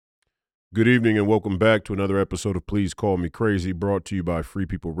Good evening and welcome back to another episode of Please Call Me Crazy, brought to you by Free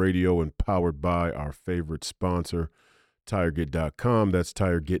People Radio and powered by our favorite sponsor, TireGet.com. That's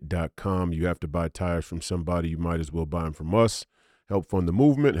TireGet.com. You have to buy tires from somebody, you might as well buy them from us. Help fund the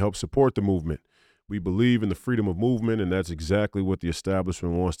movement, help support the movement. We believe in the freedom of movement, and that's exactly what the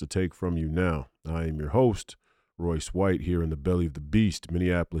establishment wants to take from you now. I am your host, Royce White, here in the belly of the beast,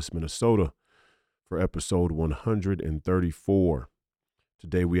 Minneapolis, Minnesota, for episode 134.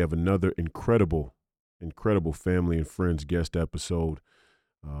 Today we have another incredible family and friends guest episode.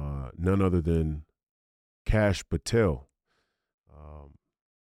 None other than Kash Patel,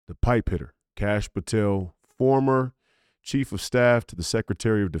 the pipe hitter. Kash Patel, former chief of staff to the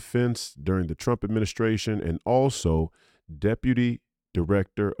Secretary of Defense during the Trump administration and also deputy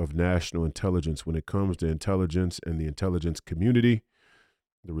director of national intelligence when it comes to intelligence and the intelligence community,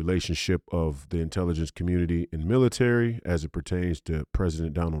 the relationship of the intelligence community and military as it pertains to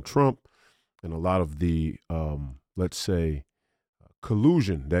President Donald Trump, and a lot of the, let's say,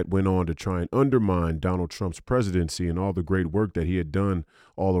 collusion that went on to try and undermine Donald Trump's presidency and all the great work that he had done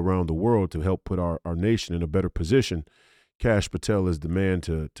all around the world to help put our nation in a better position. Kash Patel is the man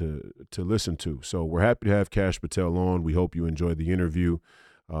to listen to. So we're happy to have Kash Patel on. We hope you enjoy the interview.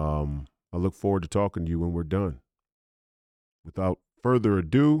 I look forward to talking to you when we're done. Without further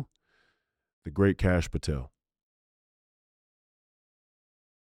ado, the great Kash Patel.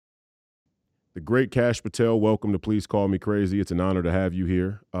 The great Kash Patel, welcome to Please Call Me Crazy. It's an honor to have you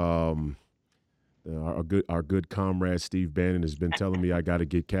here. Our good comrade Steve Bannon has been telling me I got to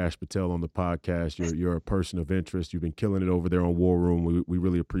get Kash Patel on the podcast. You're a person of interest. You've been killing it over there on War Room. We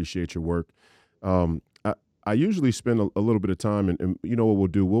really appreciate your work. I usually spend a little bit of time, and you know what we'll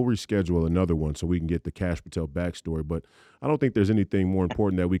do? We'll reschedule another one so we can get the Kash Patel backstory. But I don't think there's anything more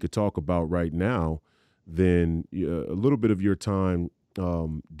important that we could talk about right now than a little bit of your time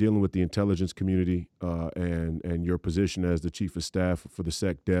dealing with the intelligence community and your position as the chief of staff for the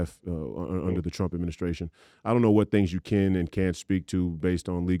SecDef under the Trump administration. I don't know what things you can and can't speak to based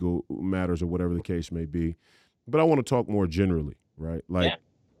on legal matters or whatever the case may be, but I want to talk more generally, right? Like,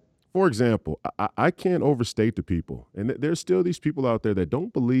 for example, I can't overstate to people, and there's still these people out there that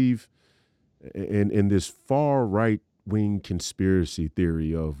don't believe in this far right wing conspiracy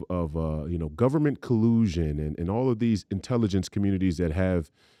theory of government collusion and all of these intelligence communities that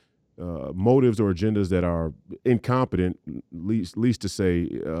have motives or agendas that are incompetent, least to say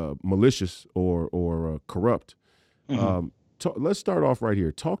malicious or corrupt. Mm-hmm. Let's start off right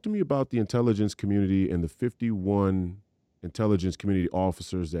here. Talk to me about the intelligence community and the 51 intelligence community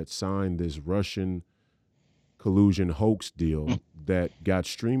officers that signed this Russian collusion hoax deal that got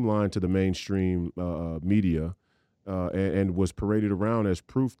streamlined to the mainstream media and was paraded around as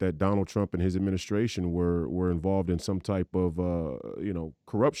proof that Donald Trump and his administration were involved in some type of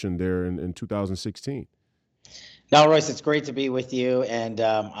corruption there in 2016. Now, Royce, it's great to be with you. And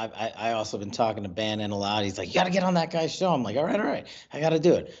I also been talking to Bannon a lot. He's like, you got to get on that guy's show. I'm like, all right, I got to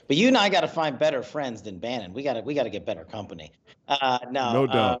do it. But you and I got to find better friends than Bannon. We got to get better company. No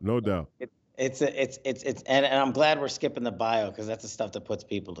doubt, no doubt. And I'm glad we're skipping the bio because that's the stuff that puts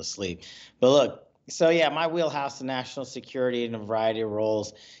people to sleep. But look, so yeah, my wheelhouse in national security in a variety of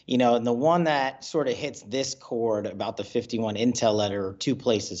roles, and the one that sort of hits this chord about the 51 Intel letter are two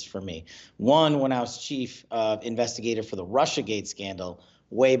places for me. One, when I was chief investigator for the Russiagate scandal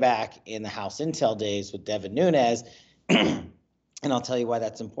way back in the House Intel days with Devin Nunes. And I'll tell you why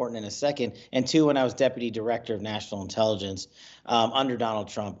that's important in a second. And two, when I was deputy director of national intelligence under Donald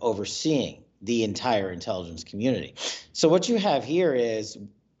Trump, overseeing the entire intelligence community. So what you have here is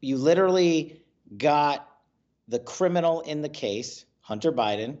you literally got the criminal in the case, Hunter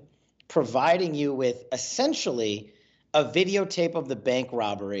Biden, providing you with essentially a videotape of the bank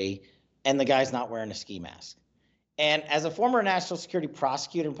robbery, and the guy's not wearing a ski mask. And as a former national security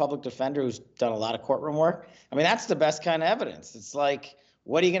prosecutor and public defender who's done a lot of courtroom work, I mean, that's the best kind of evidence. It's like,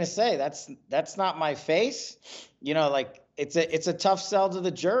 what are you going to say? That's not my face. It's a tough sell to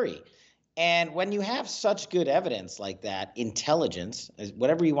the jury. And when you have such good evidence like that, intelligence,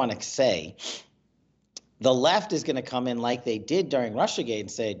 whatever you want to say, the left is going to come in like they did during Russiagate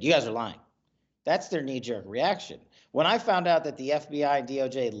and say, you guys are lying. That's their knee-jerk reaction. When I found out that the FBI and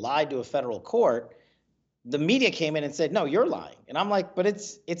DOJ lied to a federal court, the media came in and said, no, you're lying. And I'm like, but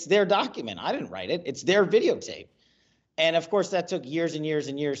it's their document. I didn't write it. It's their videotape. And of course, that took years and years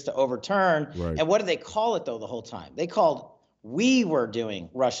and years to overturn. Right. And what did they call it, though, the whole time? They called, we were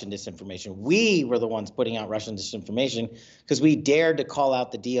doing Russian disinformation. We were the ones putting out Russian disinformation because we dared to call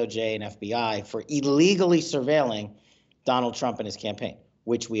out the DOJ and FBI for illegally surveilling Donald Trump and his campaign,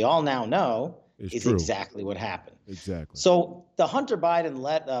 which we all now know It's is true. exactly what happened. Exactly. So the Hunter Biden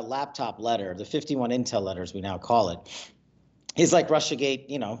laptop letter, the 51 Intel letter, as we now call it, is like Russiagate,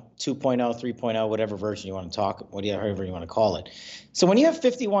 2.0, 3.0, whatever version you want to talk, whatever you want to call it. So when you have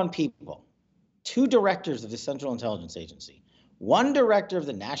 51 people, 2 directors of the Central Intelligence Agency, 1 director of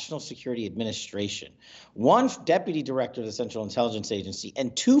the National Security Administration, 1 deputy director of the Central Intelligence Agency,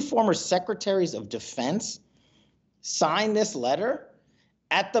 and 2 former secretaries of defense sign this letter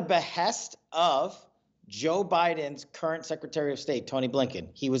at the behest of Joe Biden's current Secretary of State, Tony Blinken.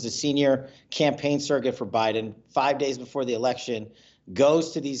 He was a senior campaign surrogate for Biden 5 days before the election,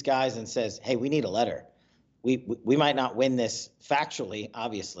 goes to these guys and says, hey, we need a letter. We might not win this factually,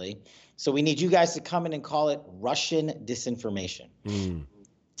 obviously. So we need you guys to come in and call it Russian disinformation. Mm.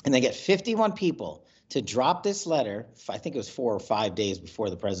 And they get 51 people to drop this letter. I think it was 4 or 5 days before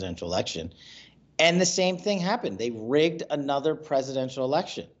the presidential election. And the same thing happened. They rigged another presidential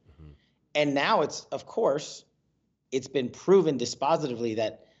election. Mm-hmm. And now of course, it's been proven dispositively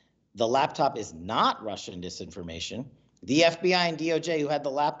that the laptop is not Russian disinformation. The FBI and DOJ, who had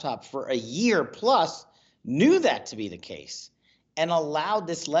the laptop for a year plus, knew that to be the case and allowed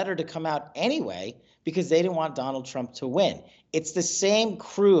this letter to come out anyway because they didn't want Donald Trump to win. It's the same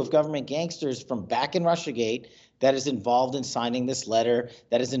crew of government gangsters from back in Russiagate that is involved in signing this letter,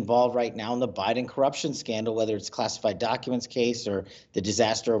 that is involved right now in the Biden corruption scandal, whether it's classified documents case or the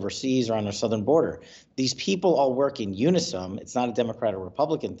disaster overseas or on our southern border. These people all work in unison. It's not a Democrat or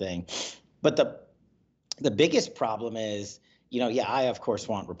Republican thing. But the biggest problem is, I, of course,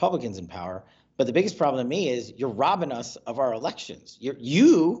 want Republicans in power. But the biggest problem to me is you're robbing us of our elections.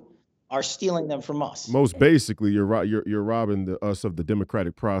 You are stealing them from us. Most basically, you're robbing us of the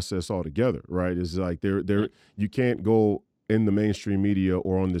democratic process altogether, right? It's like you can't go in the mainstream media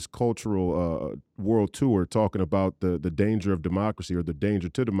or on this cultural world tour talking about the danger of democracy or the danger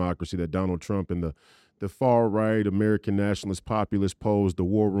to democracy that Donald Trump and the far right American nationalist populist pose, the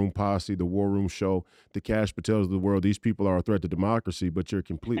War Room Posse, the War Room Show, the Kash Patels of the world. These people are a threat to democracy, but you're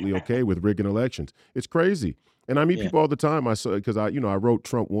completely okay with rigging elections. It's crazy. And I meet people all the time. I saw because I wrote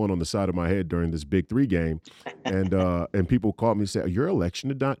Trump won on the side of my head during this Big 3 game, and people called me and said, "You're an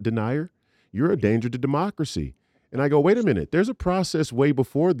election denier. You're a danger to democracy." And I go, "Wait a minute. There's a process way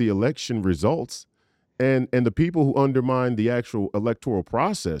before the election results." And the people who undermine the actual electoral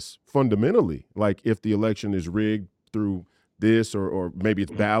process fundamentally, like if the election is rigged through this or maybe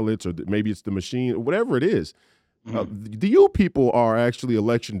it's ballots or maybe it's the machine or whatever it is, you people are actually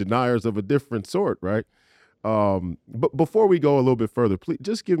election deniers of a different sort, right? But before we go a little bit further, please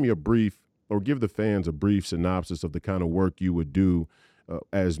just give me a brief or give the fans a brief synopsis of the kind of work you would do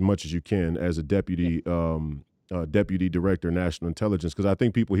as much as you can as a deputy director of national intelligence, because I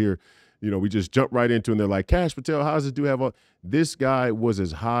think people here, we just jump right into it and they're like, Kash Patel, how does it do have a? This guy was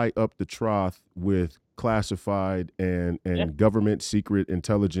as high up the trough with classified and government secret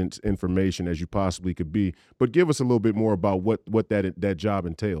intelligence information as you possibly could be. But give us a little bit more about what that job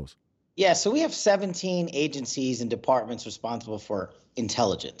entails. Yeah, so we have 17 agencies and departments responsible for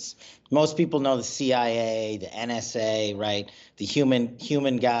intelligence. Most people know the CIA, the NSA, right? The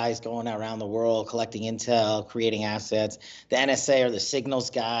human guys going around the world collecting intel, creating assets. The NSA are the signals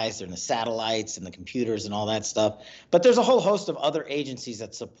guys, they're in the satellites and the computers and all that stuff. But there's a whole host of other agencies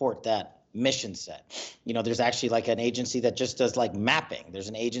that support that mission set. There's actually like an agency that just does like mapping. There's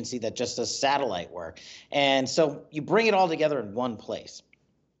an agency that just does satellite work. And so you bring it all together in one place.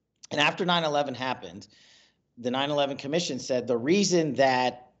 And after 9/11 happened, the 9/11 Commission said the reason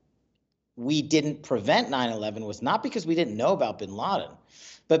that we didn't prevent 9/11 was not because we didn't know about bin Laden,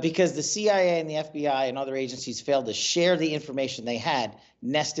 but because the CIA and the FBI and other agencies failed to share the information they had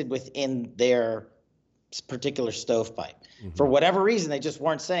nested within their particular stovepipe. Mm-hmm. For whatever reason, they just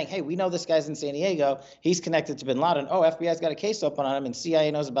weren't saying, hey, we know this guy's in San Diego. He's connected to bin Laden. Oh, FBI's got a case open on him and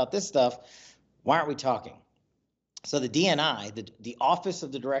CIA knows about this stuff. Why aren't we talking? So the DNI, the Office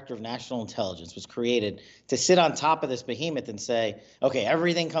of the Director of National Intelligence, was created to sit on top of this behemoth and say, okay,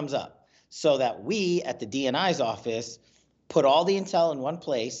 everything comes up, so that we at the DNI's office put all the intel in one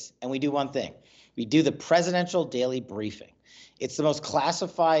place and we do one thing. We do the presidential daily briefing. It's the most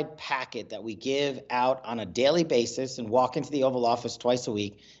classified packet that we give out on a daily basis and walk into the Oval Office twice a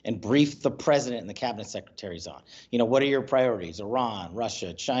week and brief the president and the cabinet secretaries on. What are your priorities? Iran,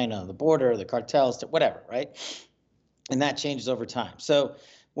 Russia, China, the border, the cartels, whatever, right? And that changes over time. So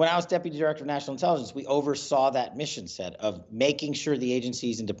when I was Deputy Director of National Intelligence, we oversaw that mission set of making sure the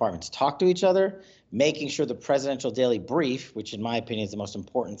agencies and departments talk to each other, making sure the presidential daily brief, which in my opinion is the most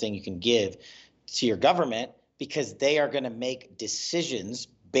important thing you can give to your government, because they are going to make decisions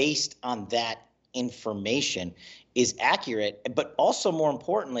based on that information, is accurate. But also, more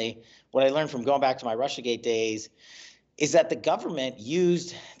importantly, what I learned from going back to my Russiagate days is that the government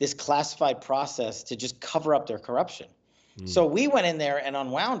used this classified process to just cover up their corruption. So we went in there and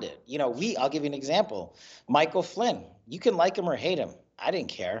unwound it. I'll give you an example. Michael Flynn, you can like him or hate him. I didn't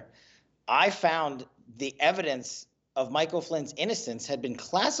care. I found the evidence of Michael Flynn's innocence had been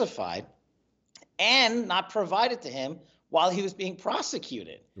classified and not provided to him while he was being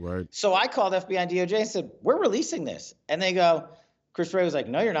prosecuted. Right. So I called FBI and DOJ and said, we're releasing this. And they go, Chris Wray was like,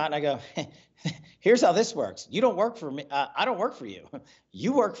 no, you're not. And I go, here's how this works. You don't work for me. I don't work for you.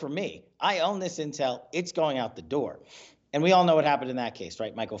 You work for me. I own this intel. It's going out the door. And we all know what happened in that case,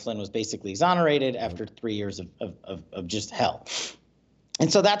 right? Michael Flynn was basically exonerated after 3 years of just hell.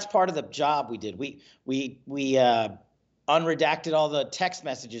 And so that's part of the job we did. We unredacted all the text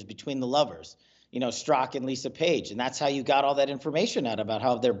messages between the lovers, Strzok and Lisa Page. And that's how you got all that information out about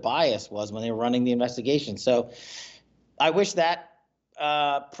how their bias was when they were running the investigation. So I wish that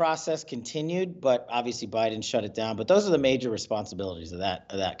process continued, but obviously Biden shut it down. But those are the major responsibilities of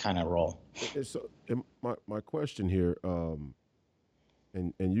that kind of role. So my question here, and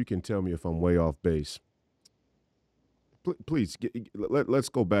you can tell me if I'm way off base. Please, let's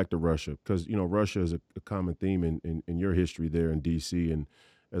go back to Russia, because Russia is a common theme in your history there in D.C. and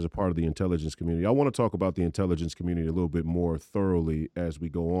as a part of the intelligence community. I want to talk about the intelligence community a little bit more thoroughly as we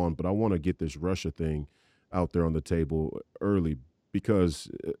go on, but I want to get this Russia thing out there on the table early, because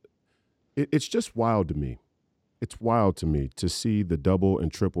it's just wild to me. It's wild to me to see the double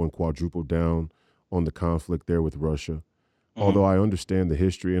and triple and quadruple down on the conflict there with Russia. Mm-hmm. Although I understand the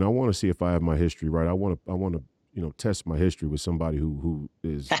history, and I want to see if I have my history right. I want to test my history with somebody who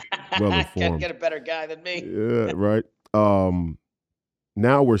is well informed. Can't get a better guy than me. Yeah, right.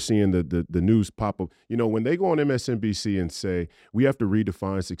 Now we're seeing the news pop up. When they go on MSNBC and say we have to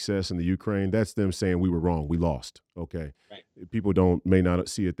redefine success in the Ukraine, that's them saying we were wrong, we lost. Okay, right. People may not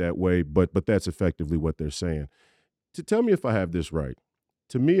see it that way, but that's effectively what they're saying. To tell me if I have this right,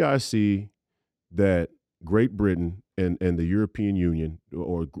 to me, I see that Great Britain and the European Union,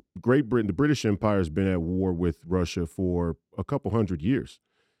 or Great Britain, the British Empire has been at war with Russia for a couple hundred years.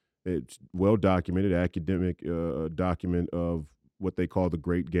 It's well documented, academic document of what they call the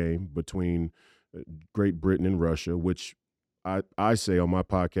Great Game between Great Britain and Russia, which I say on my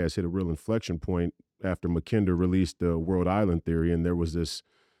podcast hit a real inflection point after Mackinder released the World Island Theory, and there was this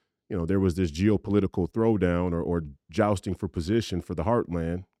geopolitical throwdown or jousting for position for the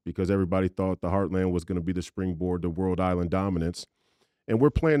heartland, because everybody thought the heartland was going to be the springboard to world island dominance. And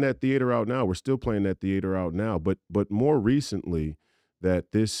we're playing that theater out now. We're still playing that theater out now. But more recently,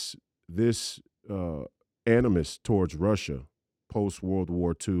 that this animus towards Russia post-World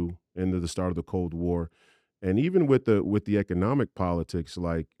War II, into the start of the Cold War, and even with the economic politics,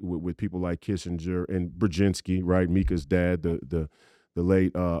 like with people like Kissinger and Brzezinski, right, Mika's dad, the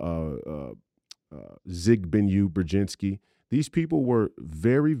late Zbigniew Brzezinski, these people were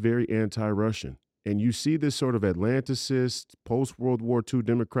very, very anti-Russian. And you see this sort of Atlanticist, post-World War II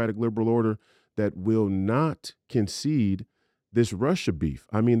democratic liberal order that will not concede this Russia beef.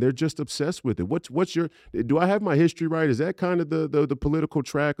 I mean, they're just obsessed with it. What's your? Do I have my history right? Is that kind of the political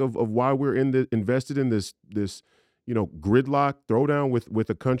track of why we're invested in this gridlock throwdown with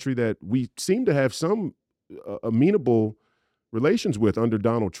a country that we seem to have some amenable relations with under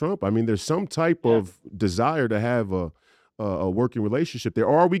Donald Trump? I mean, there's some type of desire to have a working relationship there.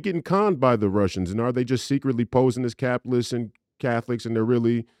 Or are we getting conned by the Russians, and are they just secretly posing as capitalists and Catholics, and they're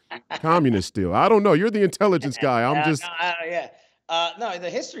really communists still? I don't know. You're the intelligence guy. I'm just. No, the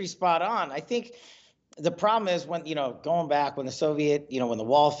history's spot on. I think the problem is when, going back when the Soviet, when the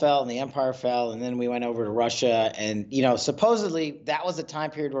wall fell and the empire fell, and then we went over to Russia, and, supposedly that was a time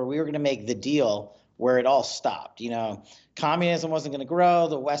period where we were going to make the deal where it all stopped. Communism wasn't going to grow.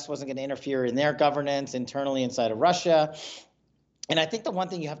 The West wasn't going to interfere in their governance internally inside of Russia. And I think the one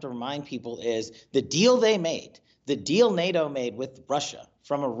thing you have to remind people is the deal they made, the deal NATO made with Russia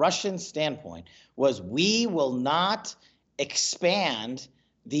from a Russian standpoint, was we will not expand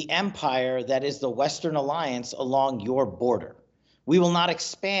the empire that is the Western Alliance along your border. We will not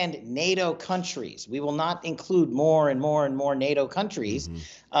expand NATO countries. We will not include more and more and more NATO countries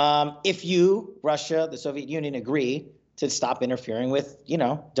if you, Russia, the Soviet Union, agree to stop interfering with,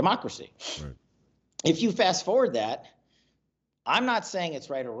 democracy. Right. If you fast forward that, I'm not saying it's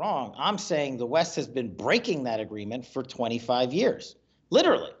right or wrong. I'm saying the West has been breaking that agreement for 25 years,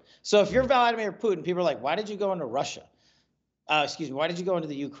 literally. So if you're Vladimir Putin, people are like, why did you go into Russia? Why did you go into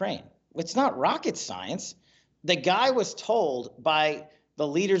the Ukraine? It's not rocket science. The guy was told by the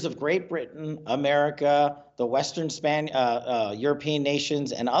leaders of Great Britain, America, the Western European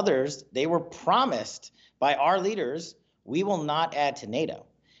nations, and others, they were promised by our leaders, we will not add to NATO.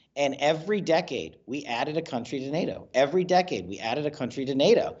 And every decade, we added a country to NATO. Every decade, we added a country to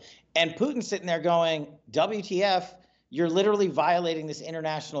NATO. And Putin's sitting there going, WTF, you're literally violating this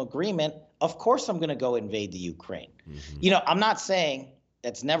international agreement. Of course, I'm going to go invade the Ukraine. I'm not saying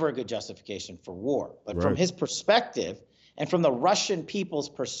that's never a good justification for war, but from his perspective and from the Russian people's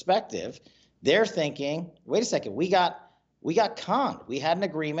perspective, they're thinking, wait a second, we got conned. We had an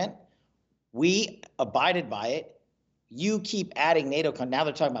agreement. We abided by it. You keep adding NATO. Now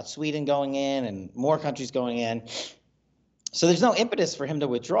they're talking about Sweden going in and more countries going in. So there's no impetus for him to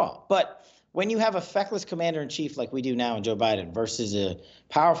withdraw. But when you have a feckless commander in chief like we do now in Joe Biden versus a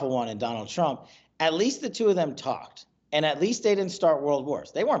powerful one in Donald Trump, at least the two of them talked. And at least they didn't start world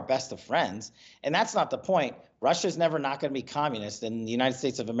wars. They weren't best of friends. And that's not the point. Russia's never not going to be communist, and the United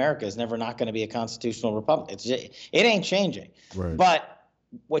States of America is never not going to be a constitutional republic. It ain't changing. Right. But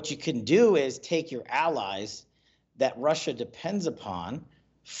what you can do is take your allies that Russia depends upon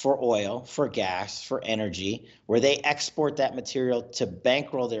for oil, for gas, for energy, where they export that material to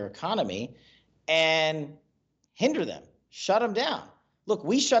bankroll their economy and hinder them, shut them down. Look,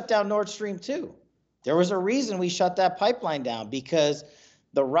 we shut down Nord Stream 2. There was a reason we shut that pipeline down, because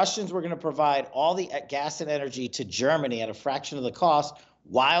the Russians were going to provide all the gas and energy to Germany at a fraction of the cost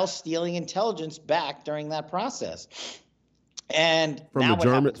while stealing intelligence back during that process. And from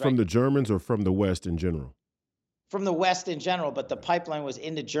the Germans or from the West in general? From the West in general, but the pipeline was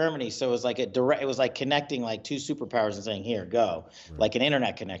into Germany, so it was like it was like connecting like two superpowers and saying, here, go, like an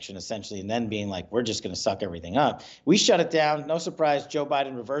internet connection essentially, and then being like, we're just going to suck everything up. We shut it down. No surprise, Joe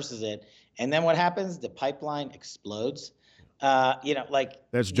Biden reverses it. And then what happens? The pipeline explodes.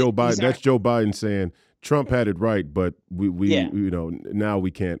 That's Joe Biden. That's Joe Biden saying Trump had it right, but now we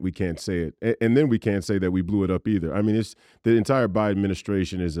can't say it, and then we can't say that we blew it up either. I mean, it's the entire Biden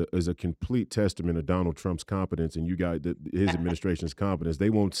administration is a complete testament of Donald Trump's competence, and his administration's competence. They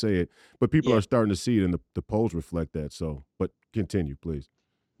won't say it, but people are starting to see it, and the polls reflect that. So, but continue, please.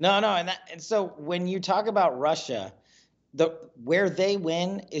 No, and so when you talk about Russia, where they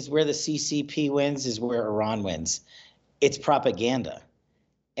win is where the CCP wins, is where Iran wins. It's propaganda.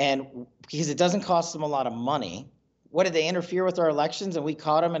 And because it doesn't cost them a lot of money. What did they interfere with our elections? And we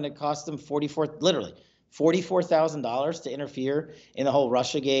caught them, and it cost them $44,000 to interfere in the whole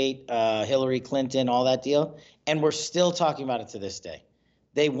Russiagate, Hillary Clinton, all that deal. And we're still talking about it to this day.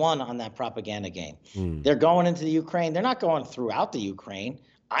 They won on that propaganda game. They're going into the Ukraine. They're not going throughout the Ukraine.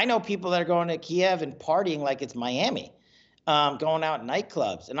 I know people that are going to Kiev and partying like it's Miami, going out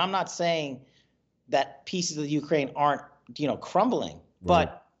nightclubs. And I'm not saying that pieces of the Ukraine aren't, crumbling,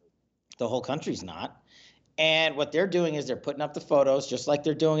 but the whole country's not. And what they're doing is they're putting up the photos, just like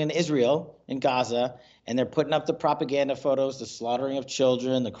they're doing in Israel, in Gaza, and they're putting up the propaganda photos, the slaughtering of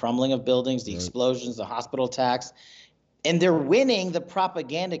children, the crumbling of buildings, the explosions, the hospital attacks, and they're winning the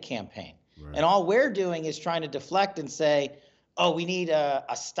propaganda campaign. And all we're doing is trying to deflect and say, oh, we need a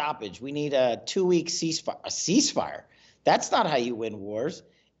stoppage. We need a 2-week ceasefire. That's not how you win wars.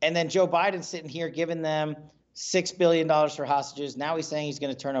 And then Joe Biden's sitting here giving them $6 billion for hostages. Now he's saying he's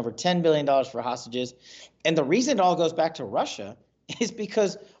going to turn over $10 billion for hostages. And the reason it all goes back to Russia is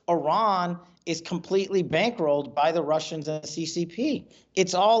because Iran is completely bankrolled by the Russians and the CCP.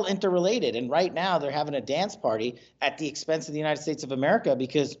 It's all interrelated. And right now they're having a dance party at the expense of the United States of America,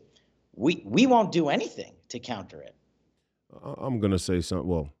 because we won't do anything to counter it. I'm going to say something.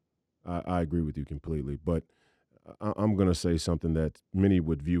 Well, I agree with you completely, but I'm going to say something that many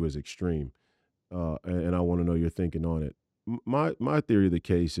would view as extreme. And I want to know your thinking on it. My theory of the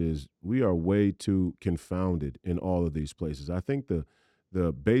case is we are way too confounded in all of these places. I think the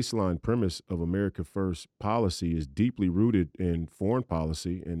baseline premise of America First policy is deeply rooted in foreign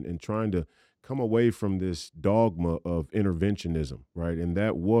policy and trying to come away from this dogma of interventionism, right? And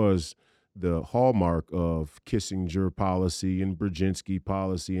that was the hallmark of Kissinger policy and Brzezinski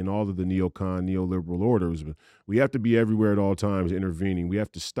policy and all of the neocon, neoliberal orders. We have to be everywhere at all times intervening. We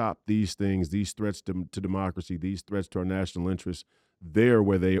have to stop these things, these threats to democracy, these threats to our national interests there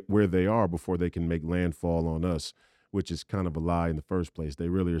where they are before they can make landfall on us, which is kind of a lie in the first place. They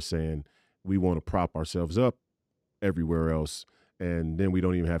really are saying we want to prop ourselves up everywhere else, and then we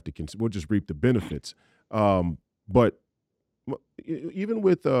don't even have to we'll just reap the benefits. But even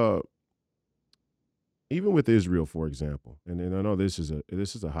with Israel, for example, and I know this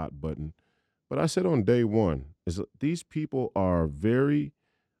is a hot button, but I said on day one is these people are very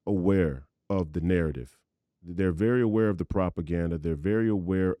aware of the narrative. They're very aware of the propaganda. They're very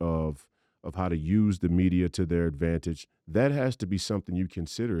aware of how to use the media to their advantage. That has to be something you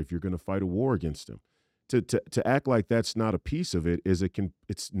consider if you're going to fight a war against them. To act like that's not a piece of it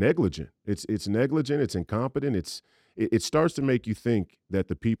it's negligent. It's negligent. It's incompetent. it starts to make you think that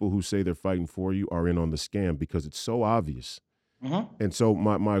the people who say they're fighting for you are in on the scam because it's so obvious. Mm-hmm. And so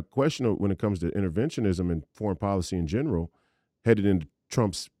my question when it comes to interventionism and foreign policy in general, headed into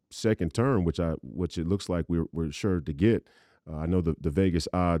Trump's second term, which it looks like we're sure to get. I know the Vegas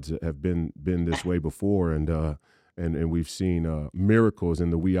odds have been this way before, and we've seen miracles in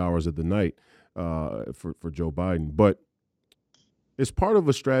the wee hours of the night for Joe Biden. But it's part of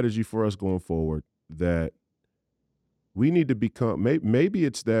a strategy for us going forward that we need to become. Maybe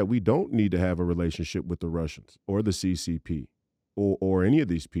it's that we don't need to have a relationship with the Russians or the CCP or any of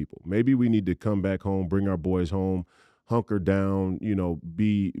these people. Maybe we need to come back home, bring our boys home, hunker down,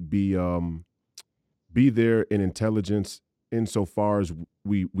 be there in intelligence insofar as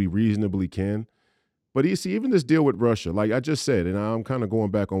we reasonably can. But you see, even this deal with Russia, like I just said, and I'm kind of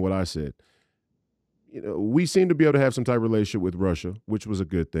going back on what I said, we seem to be able to have some type of relationship with Russia, which was a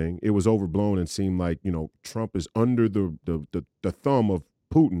good thing. It was overblown and seemed like, Trump is under the thumb of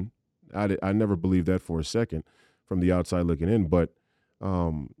Putin. I never believed that for a second from the outside looking in, but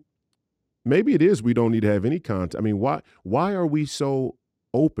maybe it is we don't need to have any contact. I mean, why are we so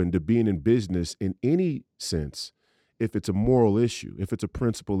open to being in business in any sense if it's a moral issue, if it's a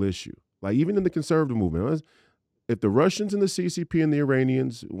principle issue? Like even in the conservative movement, if the Russians and the CCP and the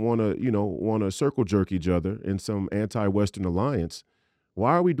Iranians want to circle jerk each other in some anti-Western alliance,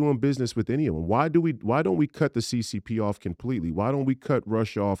 why are we doing business with any of them? Why don't we cut the CCP off completely? Why don't we cut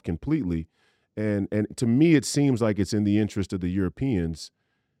Russia off completely? And to me, it seems like it's in the interest of the Europeans.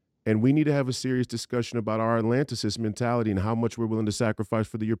 And we need to have a serious discussion about our Atlanticist mentality and how much we're willing to sacrifice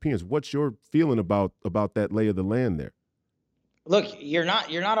for the Europeans. What's your feeling about that lay of the land there? Look, you're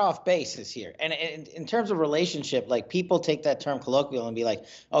not off basis here. And in terms of relationship, like people take that term colloquial and be like,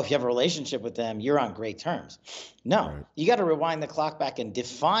 oh, if you have a relationship with them, you're on great terms. No, Right. you got to rewind the clock back and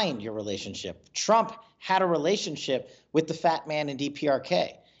define your relationship. Trump had a relationship with the fat man in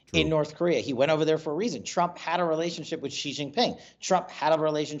DPRK in North Korea. He went over there for a reason. Trump had a relationship with Xi Jinping. Trump had a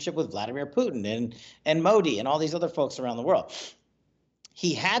relationship with Vladimir Putin and Modi and all these other folks around the world.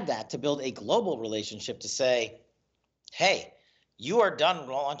 He had that to build a global relationship to say, hey, you are done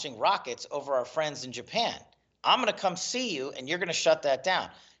launching rockets over our friends in Japan. I'm going to come see you, and you're going to shut that down.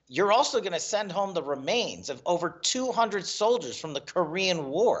 You're also going to send home the remains of over 200 soldiers from the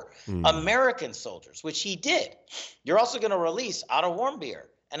Korean War, American soldiers, which he did. You're also going to release Otto Warmbier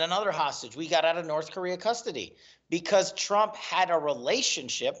and another hostage we got out of North Korea custody because Trump had a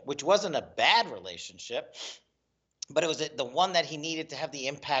relationship, which wasn't a bad relationship, but it was the one that he needed to have the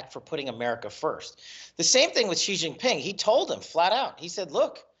impact for putting America first. The same thing with Xi Jinping. He told him flat out, he said,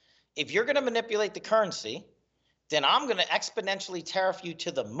 look, if you're going to manipulate the currency, then I'm going to exponentially tariff you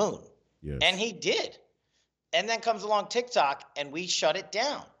to the moon. Yes. And he did. And then comes along TikTok and we shut it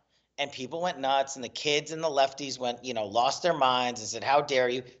down. And people went nuts and the kids and the lefties went, lost their minds and said, how dare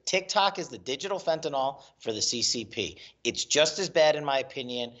you? TikTok is the digital fentanyl for the CCP. It's just as bad, in my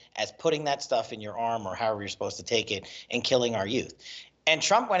opinion, as putting that stuff in your arm or however you're supposed to take it and killing our youth. And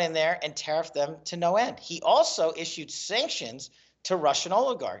Trump went in there and tariffed them to no end. He also issued sanctions to Russian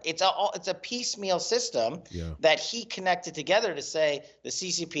oligarchs. It's a piecemeal system that he connected together to say the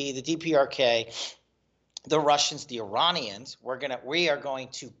CCP, the DPRK, the Russians, the Iranians, we are going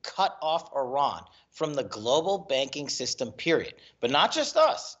to cut off Iran from the global banking system, period. But not just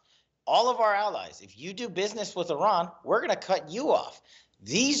us, all of our allies. If you do business with Iran, we're going to cut you off.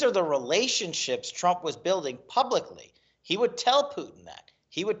 These are the relationships Trump was building publicly. He would tell Putin that.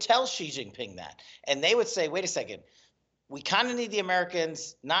 He would tell Xi Jinping that. And they would say, wait a second, we kind of need the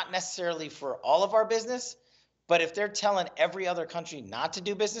Americans, not necessarily for all of our business, but if they're telling every other country not to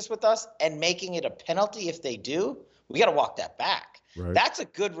do business with us and making it a penalty if they do, we got to walk that back. Right. That's a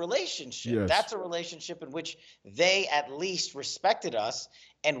good relationship. Yes. That's a relationship in which they at least respected us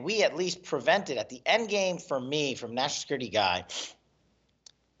and we at least prevented. At the end game for me, from national security guy,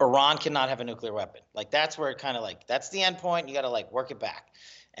 Iran cannot have a nuclear weapon. Like that's where it kind of that's the end point. You got to work it back.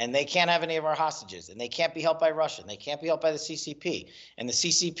 And they can't have any of our hostages and they can't be helped by Russia. And they can't be helped by the CCP. And the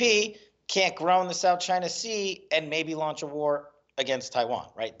CCP can't grow in the South China Sea and maybe launch a war against Taiwan,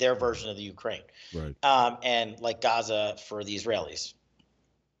 right? Their version of the Ukraine. Right. And Gaza for the Israelis.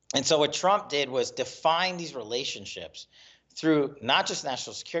 And so what Trump did was define these relationships through not just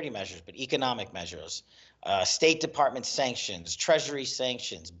national security measures, but economic measures, State Department sanctions, Treasury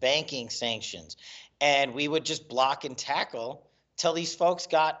sanctions, banking sanctions. And we would just block and tackle till these folks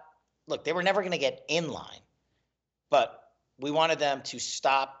they were never going to get in line. But we wanted them to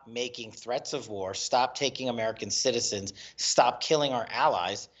stop making threats of war, stop taking American citizens, stop killing our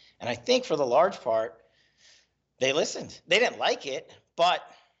allies. And I think for the large part, they listened. They didn't like it, but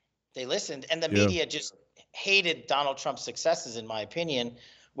they listened. And the media just hated Donald Trump's successes, in my opinion,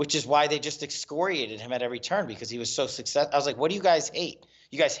 which is why they just excoriated him at every turn because he was so successful. I was like, what do you guys hate?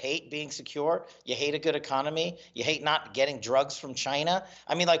 You guys hate being secure? You hate a good economy? You hate not getting drugs from China?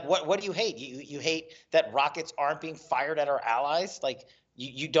 I mean, like, what do you hate? You hate that rockets aren't being fired at our allies? Like,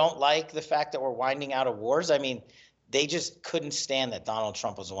 you don't like the fact that we're winding out of wars? I mean, they just couldn't stand that Donald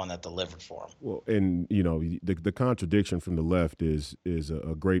Trump was the one that delivered for them. Well, and the contradiction from the left is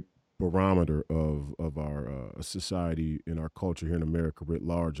a great barometer of our society and our culture here in America writ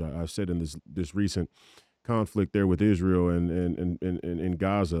large. I've said in this recent conflict there with Israel and in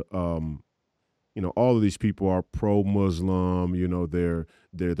Gaza, all of these people are pro-Muslim.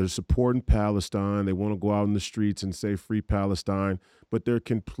 They're supporting Palestine. They want to go out in the streets and say "Free Palestine," but they're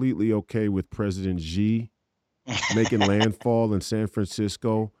completely okay with President Xi making landfall in San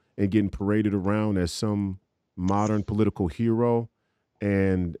Francisco and getting paraded around as some modern political hero,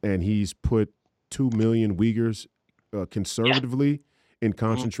 and he's put 2 million Uyghurs Yeah. conservatively in Mhm.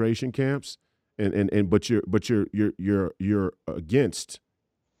 concentration camps, and you're against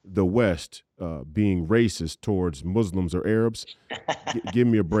the West being racist towards Muslims or Arabs. Give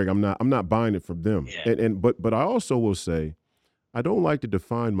me a break. I'm not buying it from them. Yeah. But I also will say I don't like to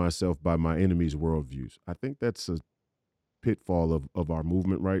define myself by my enemies' worldviews. I think that's a pitfall of our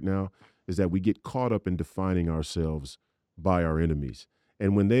movement right now, is that we get caught up in defining ourselves by our enemies.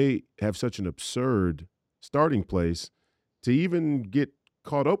 And when they have such an absurd starting place, to even get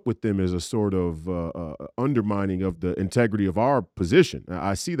caught up with them is a sort of undermining of the integrity of our position.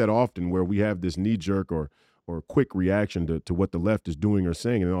 I see that often where we have this knee jerk or quick reaction to what the left is doing or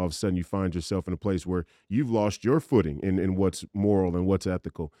saying, and all of a sudden you find yourself in a place where you've lost your footing in what's moral and what's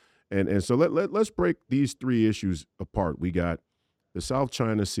ethical. And so let's break these three issues apart. We got the South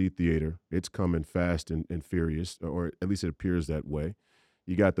China Sea theater. It's coming fast and furious, or at least it appears that way.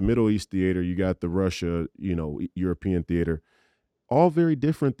 You got the Middle East theater. You got the Russia, European theater. All very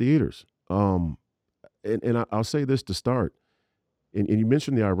different theaters. I'll say this to start. And you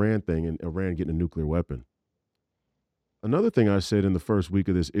mentioned the Iran thing and Iran getting a nuclear weapon. Another thing I said in the first week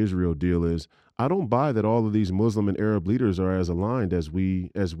of this Israel deal is I don't buy that all of these Muslim and Arab leaders are as aligned as we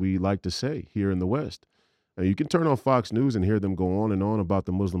like to say here in the West. Now, you can turn on Fox News and hear them go on and on about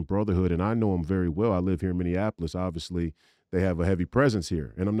the Muslim Brotherhood, and I know them very well. I live here in Minneapolis. Obviously, they have a heavy presence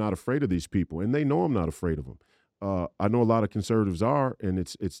here, and I'm not afraid of these people, and they know I'm not afraid of them. I know a lot of conservatives are, and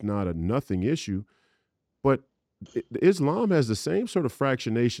it's not a nothing issue, but Islam has the same sort of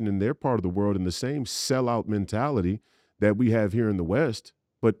fractionation in their part of the world and the same sellout mentality that we have here in the West.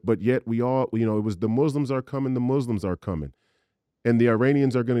 But yet we all, it was the Muslims are coming, the Muslims are coming, and the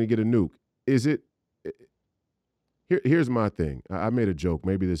Iranians are going to get a nuke. Is it? Here's my thing. I made a joke.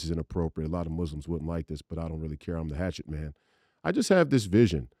 Maybe this is inappropriate. A lot of Muslims wouldn't like this, but I don't really care. I'm the hatchet man. I just have this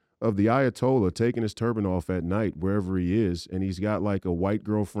vision of the Ayatollah taking his turban off at night wherever he is, and he's got like a white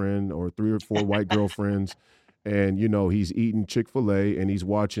girlfriend or 3 or 4 white girlfriends, and he's eating Chick-fil-A and he's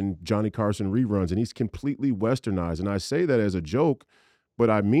watching Johnny Carson reruns, and he's completely westernized. And I say that as a joke, but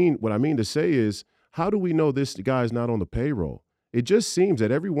what I mean to say is, how do we know this guy's not on the payroll? It just seems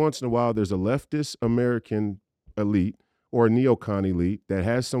that every once in a while there's a leftist American elite or a neocon elite that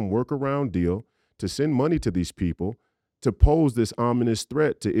has some workaround deal to send money to these people to pose this ominous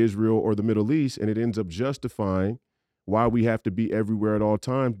threat to Israel or the Middle East, and it ends up justifying why we have to be everywhere at all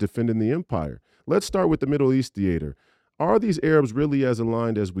times defending the empire. Let's start with the Middle East theater. Are these Arabs really as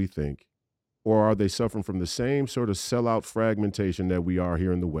aligned as we think? Or are they suffering from the same sort of sellout fragmentation that we are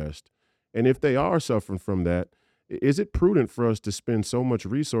here in the West? And if they are suffering from that, is it prudent for us to spend so much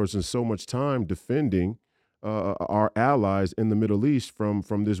resource and so much time defending our allies in the Middle East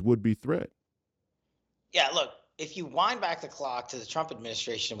from this would-be threat? Yeah, look, if you wind back the clock to the Trump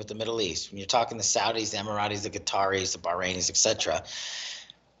administration with the Middle East, when you're talking the Saudis, the Emiratis, the Qataris, the Bahrainis, etc.,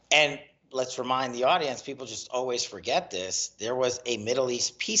 and let's remind the audience, people just always forget this. There was a Middle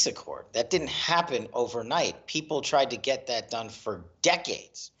East peace accord. That didn't happen overnight. People tried to get that done for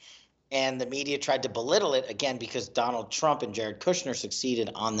decades. And the media tried to belittle it again because Donald Trump and Jared Kushner succeeded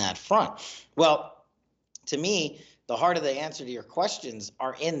on that front. Well, to me, the heart of the answer to your questions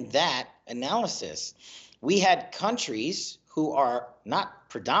are in that analysis. We had countries who are not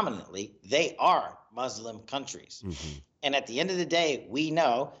predominantly, they are Muslim countries. Mm-hmm. And at the end of the day, we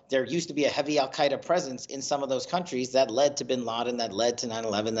know there used to be a heavy Al Qaeda presence in some of those countries that led to bin Laden, that led to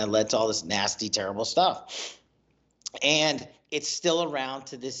 9/11, that led to all this nasty, terrible stuff. And it's still around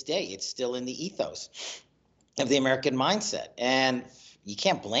to this day. It's still in the ethos of the American mindset. And you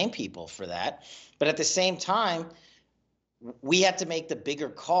can't blame people for that. But at the same time, we have to make the bigger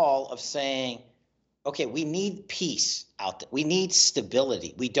call of saying, okay, we need peace out there. We need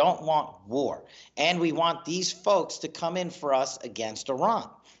stability. We don't want war. And we want these folks to come in for us against Iran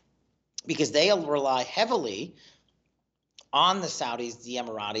because they'll rely heavily on the Saudis, the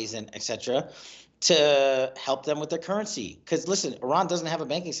Emiratis, and etc. to help them with their currency. Because listen, Iran doesn't have a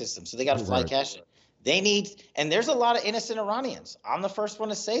banking system, so they got to fly cash. They need, and there's a lot of innocent Iranians. I'm the first one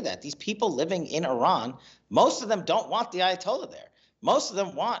to say that. These people living in Iran, most of them don't want the Ayatollah there. Most of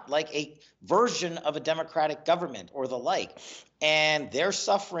them want like a version of a democratic government or the like. And they're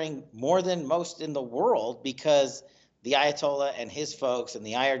suffering more than most in the world because the Ayatollah and his folks and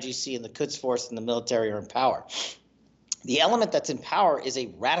the IRGC and the Quds Force and the military are in power. The element that's in power is a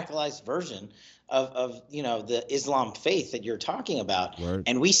radicalized version of the Islam faith that you're talking about. Right.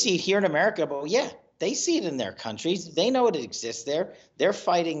 And we see it here in America, but yeah, they see it in their countries. They know it exists there. They're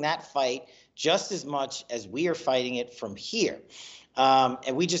fighting that fight just as much as we are fighting it from here.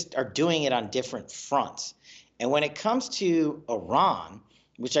 And we just are doing it on different fronts. And when it comes to Iran,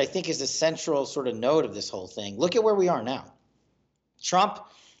 which I think is a central sort of node of this whole thing, look at where we are now. Trump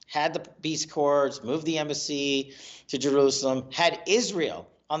had the peace accords, moved the embassy to Jerusalem, had Israel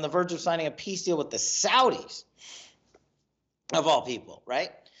on the verge of signing a peace deal with the Saudis, of all people, right?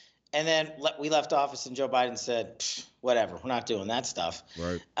 And then we left office and Joe Biden said, whatever, we're not doing that stuff.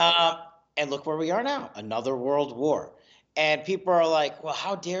 Right. And look where we are now, another world war. And people are like, well,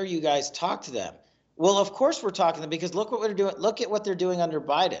 how dare you guys talk to them? Well, of course we're talking to them because look what they're doing. Look at what they're doing under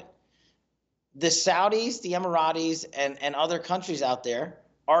Biden. The Saudis, the Emiratis, and other countries out there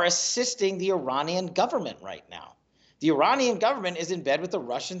are assisting the Iranian government right now. The Iranian government is in bed with the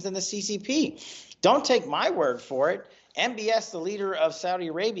Russians and the CCP. Don't take my word for it. MBS, the leader of Saudi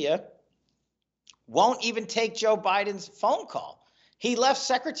Arabia, won't even take Joe Biden's phone call. He left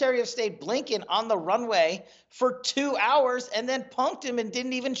Secretary of State Blinken on the runway for 2 hours and then punked him and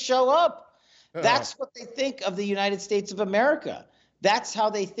didn't even show up. That's what they think of the United States of America. That's how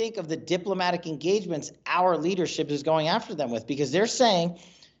they think of the diplomatic engagements our leadership is going after them with, because they're saying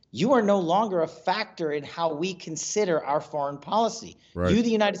you are no longer a factor in how we consider our foreign policy. Right. You, the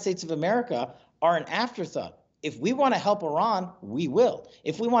United States of America, are an afterthought. If we want to help Iran, we will.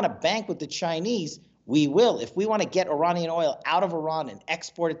 If we want to bank with the Chinese, we will. If we want to get Iranian oil out of Iran and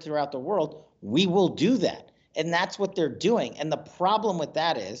export it throughout the world, we will do that. And that's what they're doing. And the problem with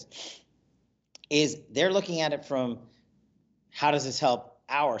that is they're looking at it from how does this help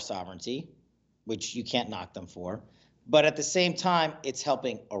our sovereignty, which you can't knock them for. But at the same time, it's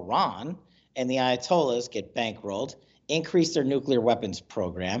helping Iran and the Ayatollahs get bankrolled, increase their nuclear weapons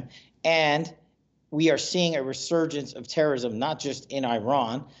program, and we are seeing a resurgence of terrorism, not just in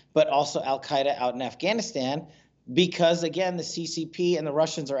Iran, but also Al-Qaeda out in Afghanistan, because, again, the CCP and the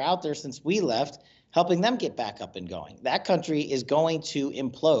Russians are out there since we left, helping them get back up and going. That country is going to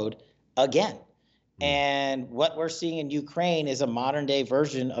implode again. And what we're seeing in Ukraine is a modern-day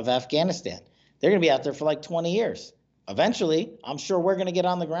version of Afghanistan. They're going to be out there for like 20 years. Eventually, I'm sure we're going to get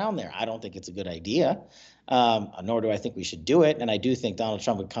on the ground there. I don't think it's a good idea, nor do I think we should do it. And I do think Donald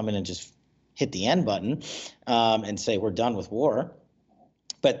Trump would come in and just hit the end button and say we're done with war.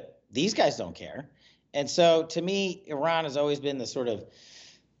 But these guys don't care. And so to me, Iran has always been the sort of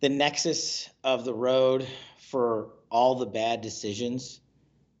the nexus of the road for all the bad decisions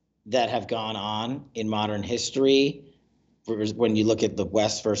that have gone on in modern history when you look at the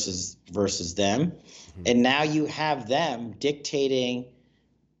West versus them. Mm-hmm. And now you have them dictating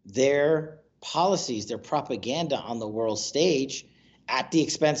their policies, their propaganda on the world stage at the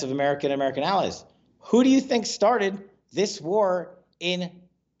expense of America and American allies. Who do you think started this war in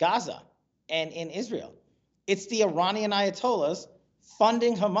Gaza and in Israel? It's the Iranian Ayatollahs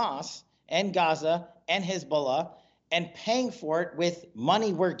funding Hamas and Gaza and Hezbollah and paying for it with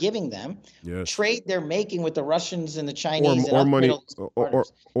money we're giving them, trade they're making with the Russians and the Chinese or money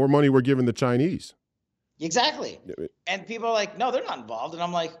or money we're giving the Chinese. Exactly. And people are like, no, they're not involved. And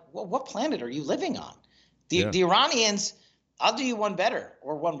I'm like, well, what planet are you living on? The Iranians, I'll do you one better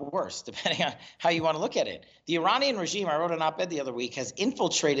or one worse, depending on how you want to look at it. The Iranian regime, I wrote an op-ed the other week, has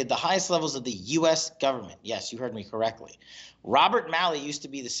infiltrated the highest levels of the U.S. government. Yes, you heard me correctly. Robert Malley used to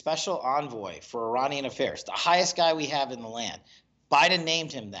be the special envoy for Iranian affairs, the highest guy we have in the land. Biden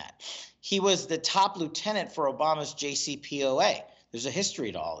named him that. He was the top lieutenant for Obama's JCPOA. There's a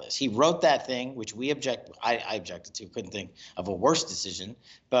history to all this. He wrote that thing, which I objected to, couldn't think of a worse decision,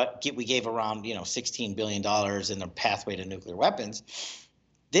 but we gave around, $16 billion in the pathway to nuclear weapons.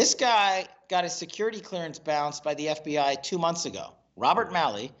 This guy got his security clearance bounced by the FBI 2 months ago. Robert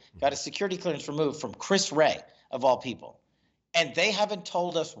Malley got his security clearance removed from Chris Wray, of all people. And they haven't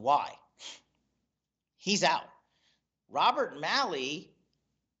told us why. He's out. Robert Malley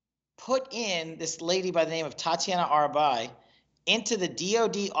put in this lady by the name of Tatiana Arabai into the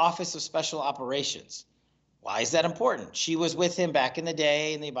DoD Office of Special Operations. Why is that important? She was with him back in the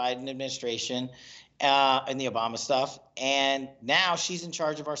day in the Biden administration and the Obama stuff. And now she's in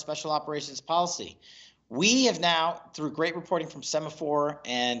charge of our special operations policy. We have now, through great reporting from Semaphore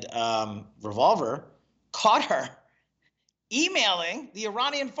and Revolver, caught her emailing the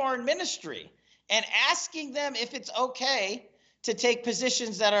Iranian Foreign Ministry and asking them if it's okay to take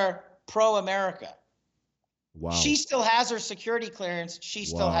positions that are pro-America. Wow. She still has her security clearance. She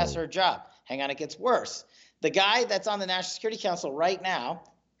still has her job. Hang on, it gets worse. The guy that's on the National Security Council right now,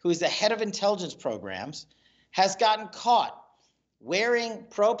 who is the head of intelligence programs, has gotten caught wearing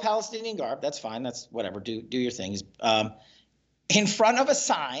pro-Palestinian garb. That's fine. That's whatever. Do your thing. In front of a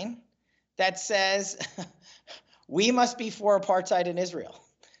sign that says, "We must be for apartheid in Israel."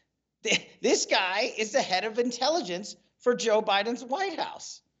 This guy is the head of intelligence for Joe Biden's White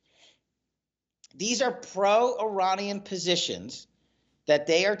House. These are pro-Iranian positions that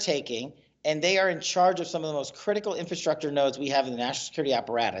they are taking, and they are in charge of some of the most critical infrastructure nodes we have in the national security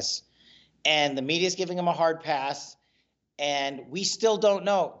apparatus. And the media is giving them a hard pass, and we still don't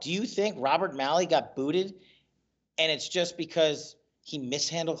know. Do you think Robert Malley got booted and it's just because he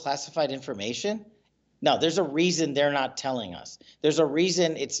mishandled classified information? No, there's a reason they're not telling us. There's a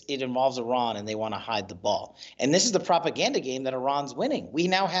reason it involves Iran and they want to hide the ball. And this is the propaganda game that Iran's winning. We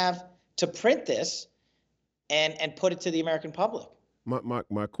now have to print this and put it to the American public.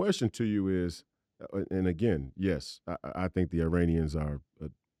 My question to you is, and again, yes, I think the Iranians are a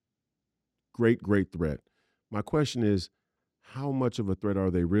great threat. My question is, how much of a threat are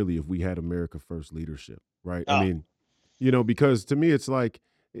they really if we had America First leadership, right? I mean, because to me it's like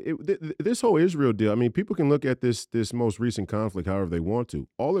this whole Israel deal. I mean, people can look at this most recent conflict however they want to.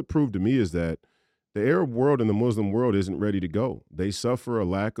 All it proved to me is that the Arab world and the Muslim world isn't ready to go. They suffer a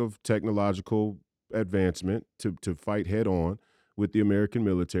lack of technological advancement to fight head on with the American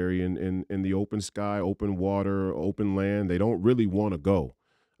military in the open sky, open water, open land. They don't really want to go.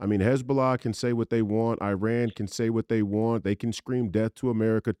 I mean, Hezbollah can say what they want. Iran can say what they want. They can scream death to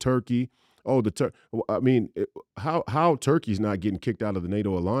America. Turkey. Oh, how Turkey's not getting kicked out of the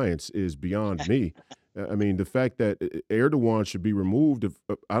NATO alliance is beyond me. I mean, the fact that Erdogan should be removed.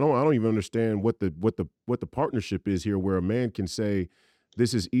 I don't even understand what the partnership is here, where a man can say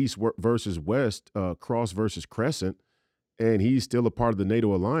this is East versus West, cross versus crescent, and he's still a part of the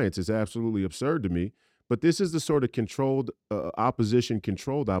NATO alliance. Is absolutely absurd to me. But this is the sort of controlled opposition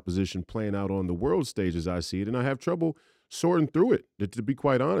playing out on the world stage as I see it, and I have trouble sorting through it, to be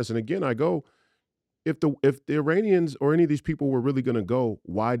quite honest. And again, I go, if the Iranians or any of these people were really going to go,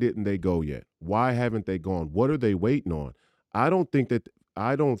 why didn't they go yet? Why haven't they gone? What are they waiting on? I don't think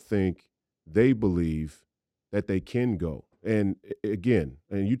they believe that they can go. And again,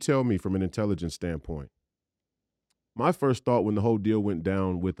 and you tell me from an intelligence standpoint, my first thought when the whole deal went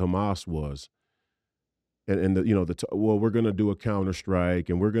down with Hamas was, we're going to do a counterstrike,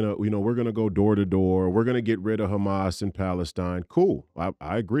 and we're going to go door to door. We're going to get rid of Hamas in Palestine. Cool.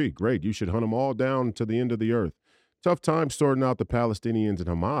 I agree. Great. You should hunt them all down to the end of the earth. Tough time sorting out the Palestinians and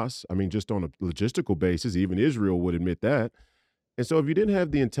Hamas. I mean, just on a logistical basis, even Israel would admit that. And so if you didn't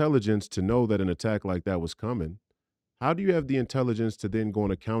have the intelligence to know that an attack like that was coming, how do you have the intelligence to then go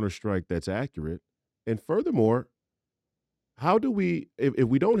on a counterstrike that's accurate? And furthermore, how do we, if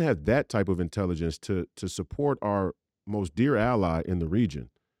we don't have that type of intelligence to support our most dear ally in the region,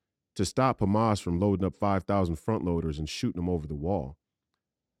 to stop Hamas from loading up 5,000 front loaders and shooting them over the wall,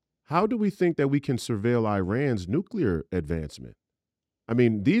 how do we think that we can surveil Iran's nuclear advancement? I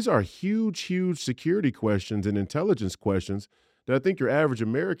mean, these are huge security questions and intelligence questions that I think your average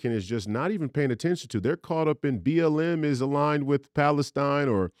American is just not even paying attention to. They're caught up in BLM is aligned with Palestine,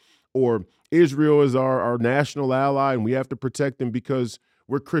 or Israel is our national ally and we have to protect them because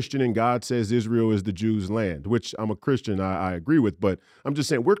we're Christian and God says Israel is the Jews' land, which I'm a Christian, I agree with. But I'm just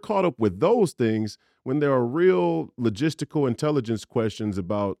saying we're caught up with those things when there are real logistical intelligence questions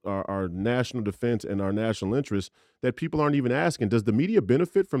about our national defense and our national interests that people aren't even asking. Does the media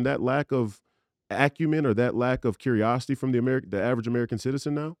benefit from that lack of acumen or that lack of curiosity from the average American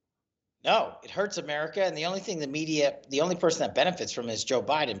citizen now? No, it hurts America. And the only person that benefits from it is Joe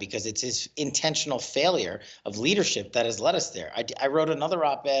Biden, because it's his intentional failure of leadership that has led us there. I wrote another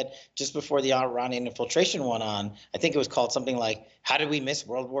op-ed just before the Iranian infiltration went on. I think it was called something like, "How did we miss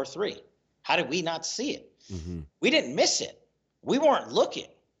World War III? How did we not see it?" Mm-hmm. We didn't miss it. We weren't looking.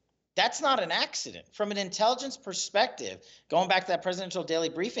 That's not an accident. From an intelligence perspective, going back to that presidential daily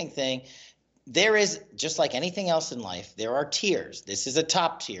briefing thing, there is, just like anything else in life, there are tiers. This is a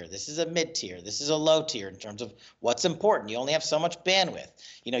top tier. This is a mid tier. This is a low tier in terms of what's important. You only have so much bandwidth.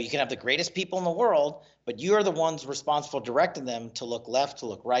 You know, you can have the greatest people in the world, but you're the ones responsible for directing them to look left, to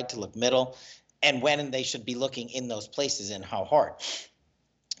look right, to look middle, and when they should be looking in those places and how hard.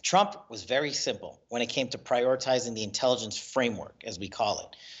 Trump was very simple when it came to prioritizing the intelligence framework, as we call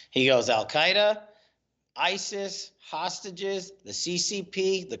it. He goes, Al-Qaeda, ISIS, hostages, the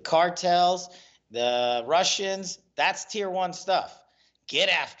CCP, the cartels, the Russians, that's tier one stuff. Get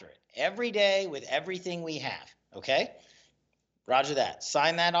after it every day with everything we have, okay? Roger that.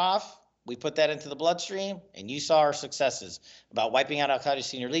 Sign that off. We put that into the bloodstream, and you saw our successes about wiping out al-Qaeda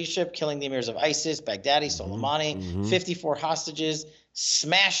senior leadership, killing the emirs of ISIS, Baghdadi, Soleimani, 54 hostages,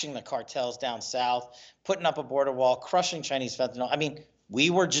 smashing the cartels down south, putting up a border wall, crushing Chinese fentanyl. I mean, we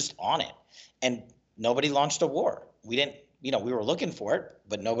were just on it. And nobody launched a war. We didn't, you know, we were looking for it,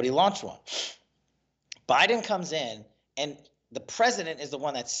 but nobody launched one. Biden comes in, and the president is the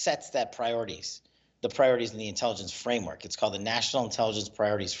one that sets the priorities in the intelligence framework. It's called the National Intelligence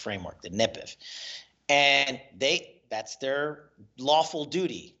Priorities Framework, the NIPIF. And that's their lawful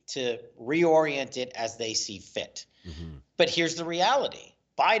duty to reorient it as they see fit. But here's the reality.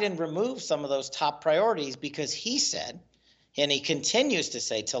 Biden removed some of those top priorities because he said, and he continues to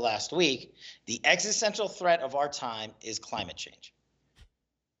say till last week, the existential threat of our time is climate change.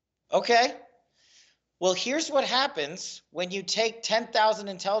 Okay. Well, here's what happens when you take 10,000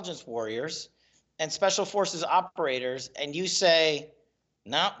 intelligence warriors and special forces operators and you say,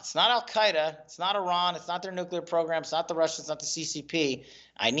 no, it's not Al-Qaeda, it's not Iran, it's not their nuclear program, it's not the Russians, it's not the CCP.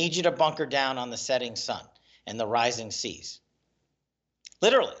 I need you to bunker down on the setting sun and the rising seas.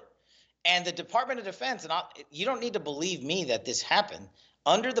 Literally. And the Department of Defense, and you don't need to believe me that this happened,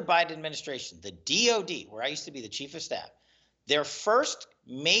 under the Biden administration, the DOD, where I used to be the chief of staff, their first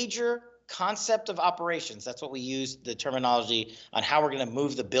major concept of operations, that's what we use the terminology on how we're going to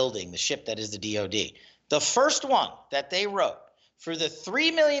move the building, the ship that is the DOD. The first one that they wrote for the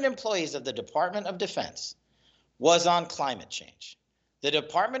 3 million employees of the Department of Defense was on climate change. The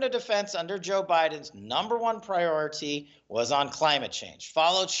Department of Defense under Joe Biden's number one priority was on climate change,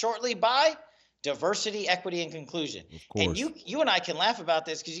 followed shortly by diversity, equity, and inclusion. And you and I can laugh about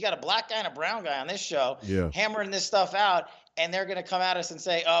this because you got a black guy and a brown guy on this show hammering this stuff out, and they're going to come at us and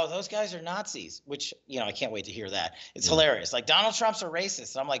say, oh, those guys are Nazis, which, you know, I can't wait to hear that. It's hilarious. Like, Donald Trump's a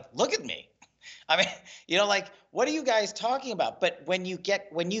racist. And I'm like, look at me. I mean, you know, like, what are you guys talking about? But when you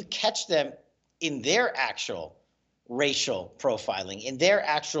catch them in their actual racial profiling, in their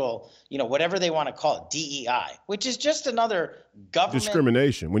actual, you know, whatever they want to call it, DEI, which is just another government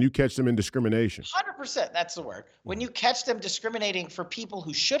discrimination. When you catch them in discrimination, 100%, that's the word. When you catch them discriminating for people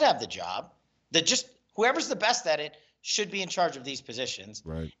who should have the job, that just whoever's the best at it should be in charge of these positions,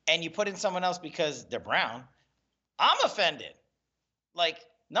 right? And you put in someone else because they're brown, I'm offended. Like,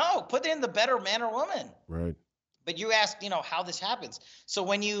 no, put in the better man or woman, right? But you ask, you know, how this happens. So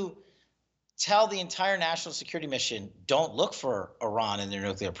when you tell the entire national security mission, don't look for Iran in their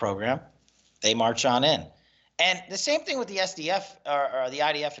nuclear program, they march on in. And the same thing with the SDF or the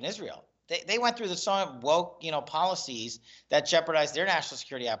IDF in Israel. They went through the same woke, you know, policies that jeopardized their national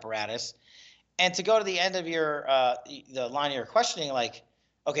security apparatus. And to go to the end of your the line of your questioning, like,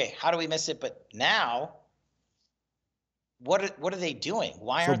 okay, how do we miss it? But now, what are they doing?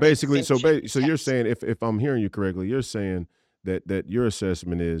 Why aren't basically, so you're saying, if I'm hearing you correctly, you're saying that your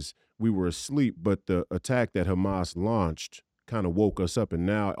assessment is we were asleep, but the attack that Hamas launched kind of woke us up, and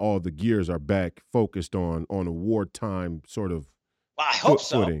now all the gears are back focused on a wartime sort of. Well, I hope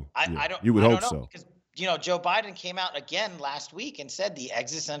so. Footing. I don't. You would hope so. Because, you know, Joe Biden came out again last week and said the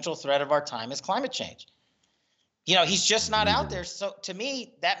existential threat of our time is climate change. You know, he's just not out there. So to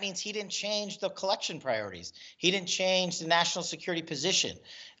me, that means he didn't change the collection priorities. He didn't change the national security position.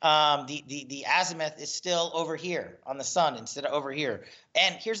 The azimuth is still over here on the sun instead of over here.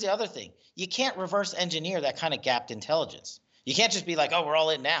 And here's the other thing. You can't reverse engineer that kind of gapped intelligence. You can't just be like, oh, we're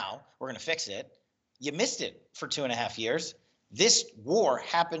all in now, we're going to fix it. You missed it for 2.5 years. This war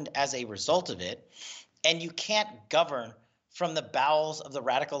happened as a result of it. And you can't govern from the bowels of the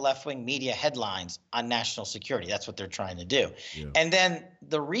radical left-wing media headlines on national security. That's what they're trying to do. Yeah. And then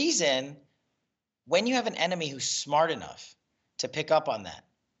the reason, when you have an enemy who's smart enough to pick up on that,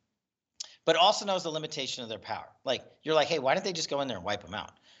 but also knows the limitation of their power, like, you're like, hey, why didn't they just go in there and wipe them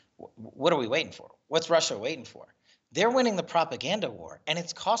out? What are we waiting for? What's Russia waiting for? They're winning the propaganda war, and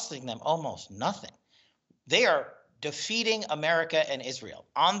it's costing them almost nothing. They are defeating America and Israel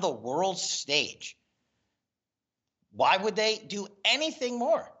on the world stage. Why would they do anything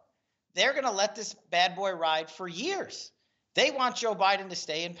more? They're going to let this bad boy ride for years. They want Joe Biden to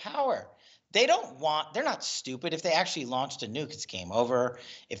stay in power. they're not stupid. If they actually launched a nuke, it's game over.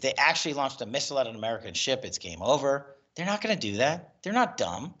 If they actually launched a missile at an American ship, it's game over. They're not going to do that. They're not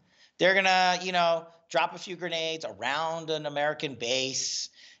dumb. They're going to, drop a few grenades around an American base.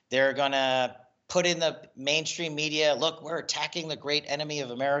 They're going to put in the mainstream media, look, we're attacking the great enemy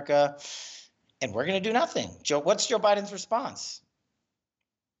of America, and we're going to do nothing. What's Joe Biden's response?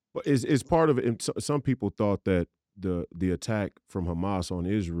 But is part of it. And some people thought that the attack from Hamas on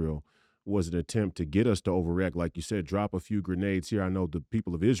Israel was an attempt to get us to overreact, like you said, drop a few grenades here. I know the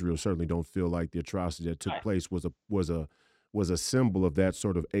people of Israel certainly don't feel like the atrocity that took Right. place was a symbol of that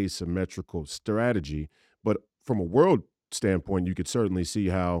sort of asymmetrical strategy. But from a world standpoint, you could certainly see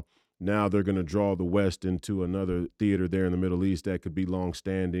how now they're going to draw the West into another theater there in the Middle East that could be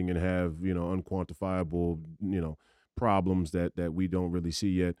long-standing and have unquantifiable problems that we don't really see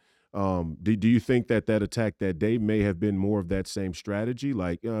yet. Do you think that attack that day may have been more of that same strategy?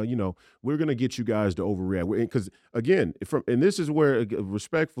 Like, we're going to get you guys to overreact. Because, again, and this is where,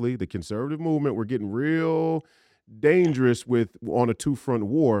 respectfully, the conservative movement, we're getting real dangerous on a two-front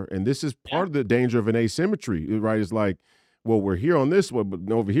war. And this is part of the danger of an asymmetry, right? It's like, well, we're here on this one,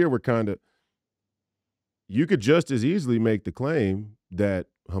 but over here we're kind of – you could just as easily make the claim that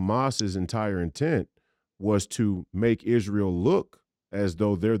Hamas's entire intent was to make Israel look as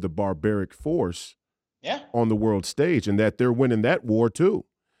though they're the barbaric force on the world stage, and that they're winning that war too.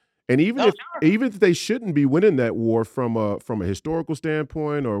 And even if they shouldn't be winning that war from a historical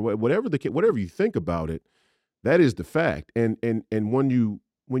standpoint or whatever you think about it, that is the fact. And when you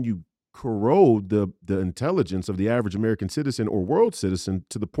corrode the intelligence of the average American citizen or world citizen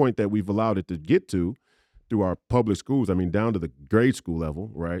to the point that we've allowed it to get to through our public schools, I mean, down to the grade school level,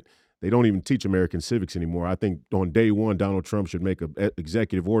 right? They don't even teach American civics anymore. I think on day one, Donald Trump should make an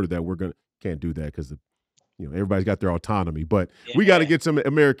executive order that can't do that because everybody's got their autonomy. But we got to get some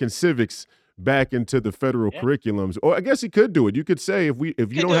American civics back into the federal curriculums. Or I guess he could do it. You could say we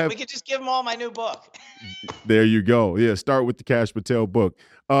could just give them all my new book. There you go. Yeah, start with the Kash Patel book.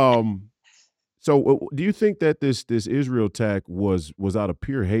 So do you think that this Israel attack was out of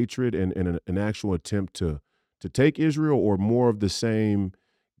pure hatred and an actual attempt to take Israel, or more of the same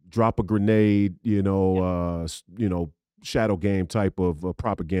drop a grenade, shadow game type of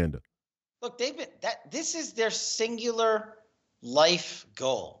propaganda? Look, this is their singular life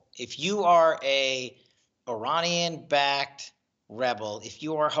goal. If you are a Iranian-backed rebel, if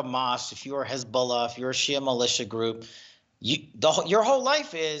you are Hamas, if you are Hezbollah, if you're a Shia militia group, your whole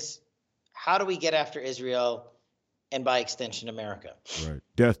life is, how do we get after Israel and by extension America? Right.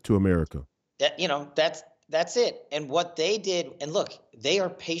 Death to America. That's it. And what they did, and look, they are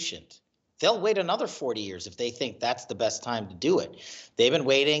patient. They'll wait another 40 years if they think that's the best time to do it. They've been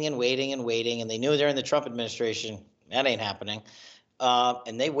waiting and waiting and waiting, and they knew during the Trump administration that ain't happening.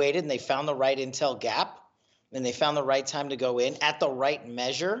 And they waited, and they found the right intel gap, and they found the right time to go in at the right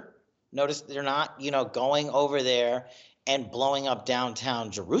measure. Notice they're not, going over there and blowing up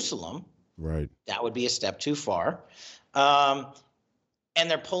downtown Jerusalem. Right. That would be a step too far. And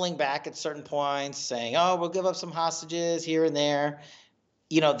they're pulling back at certain points, saying, oh, we'll give up some hostages here and there.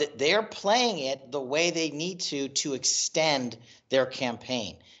 They're playing it the way they need to extend their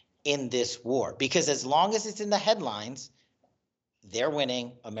campaign in this war. Because as long as it's in the headlines, they're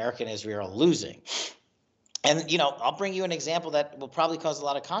winning, America and Israel are losing. And, I'll bring you an example that will probably cause a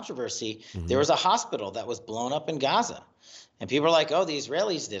lot of controversy. Mm-hmm. There was a hospital that was blown up in Gaza. And people are like, oh, the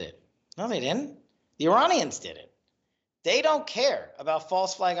Israelis did it. No, they didn't. The Iranians did it. They don't care about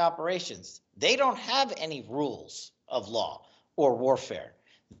false flag operations. They don't have any rules of law or warfare.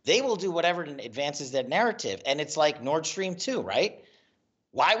 They will do whatever advances their narrative. And it's like Nord Stream 2, right?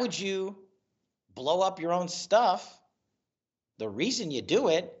 Why would you blow up your own stuff? The reason you do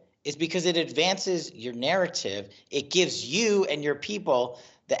it is because it advances your narrative. It gives you and your people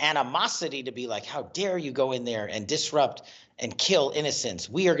the animosity to be like, how dare you go in there and disrupt and kill innocents?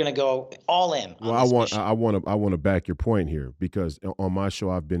 We are going to go all in. Well, I want to back your point here, because on my show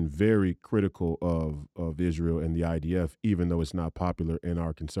I've been very critical of Israel and the IDF, even though it's not popular in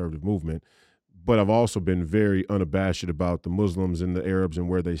our conservative movement. But I've also been very unabashed about the Muslims and the Arabs and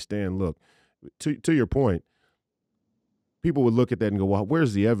where they stand. Look, to your point, people would look at that and go, well,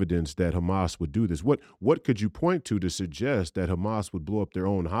 where's the evidence that Hamas would do this? What could you point to suggest that Hamas would blow up their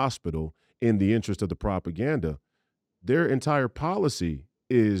own hospital in the interest of the propaganda? Their entire policy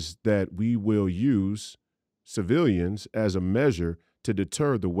is that we will use civilians as a measure to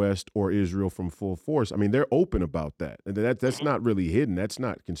deter the West or Israel from full force. I mean, they're open about that. And that's not really hidden. That's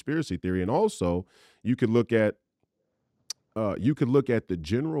not conspiracy theory. And also, you could look at the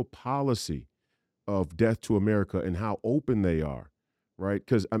general policy of death to America and how open they are, right?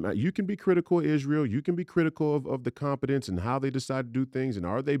 Because you can be critical of Israel, you can be critical of the competence and how they decide to do things, and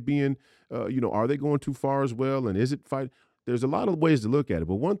are they being, are they going too far as well, and is it fight? There's a lot of ways to look at it,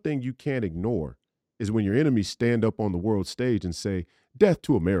 but one thing you can't ignore is when your enemies stand up on the world stage and say, "Death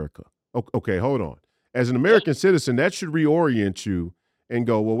to America." Okay, hold on. As an Yeah. American citizen, that should reorient you and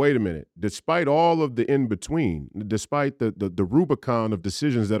go, well, wait a minute. Despite all of the in between, despite the Rubicon of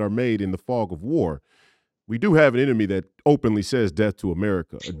decisions that are made in the fog of war, we do have an enemy that openly says death to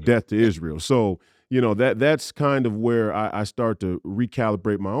America, death to Israel. So, that's kind of where I start to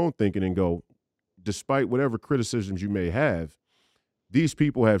recalibrate my own thinking and go, despite whatever criticisms you may have, these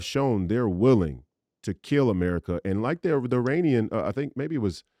people have shown they're willing to kill America. And like the Iranian, I think maybe it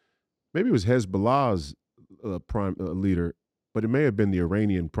was Hezbollah's prime leader, but it may have been the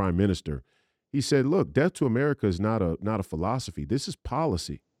Iranian prime minister. He said, "Look, death to America is not a philosophy. This is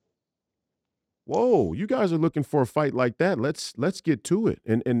policy." Whoa, you guys are looking for a fight like that. Let's get to it.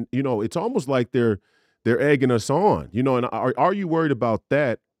 And it's almost like they're egging us on. And are you worried about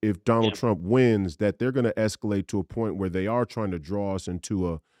that if Donald Yeah. Trump wins, that they're going to escalate to a point where they are trying to draw us into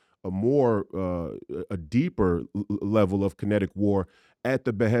a more a deeper level of kinetic war at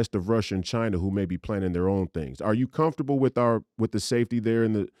the behest of Russia and China, who may be planning their own things? Are you comfortable with the safety there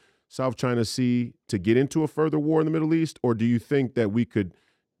in the South China Sea to get into a further war in the Middle East, or do you think that we could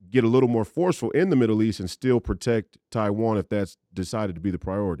get a little more forceful in the Middle East and still protect Taiwan if that's decided to be the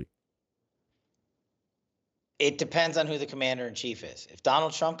priority? It depends on who the commander in chief is. If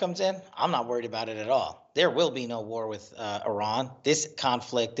Donald Trump comes in, I'm not worried about it at all. There will be no war with Iran. This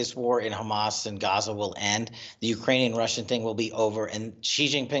conflict, this war in Hamas and Gaza will end. The Ukrainian Russian thing will be over, and Xi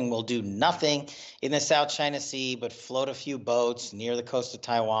Jinping will do nothing in the South China Sea but float a few boats near the coast of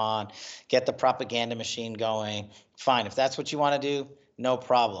Taiwan, get the propaganda machine going. Fine. If that's what you want to do, no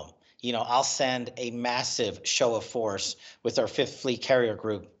problem. I'll send a massive show of force with our Fifth Fleet Carrier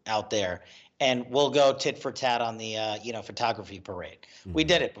Group out there, and we'll go tit for tat on the photography parade. We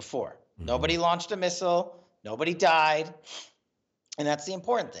did it before. Nobody launched a missile. Nobody died. And that's the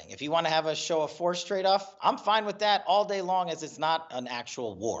important thing. If you want to have a show of force trade-off, I'm fine with that all day long as it's not an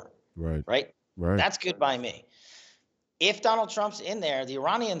actual war. Right. Right? Right. That's good by me. If Donald Trump's in there, the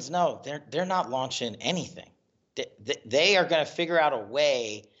Iranians know they're not launching anything. They are going to figure out a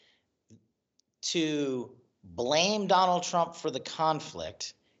way to blame Donald Trump for the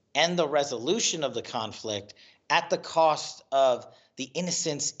conflict and the resolution of the conflict at the cost of the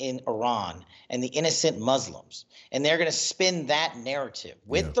innocents in Iran and the innocent Muslims. And they're going to spin that narrative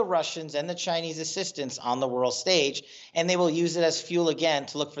with the Russians and the Chinese assistance on the world stage, and they will use it as fuel again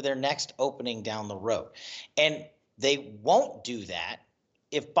to look for their next opening down the road. And they won't do that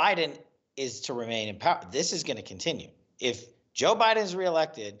if Biden is to remain in power. This is going to continue. If Joe Biden is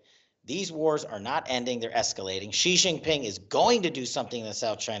reelected, these wars are not ending. They're escalating. Xi Jinping is going to do something in the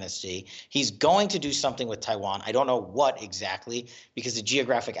South China Sea. He's going to do something with Taiwan. I don't know what exactly, because the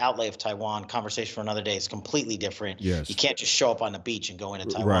geographic outlay of Taiwan, conversation for another day, is completely different. Yes. You can't just show up on the beach and go into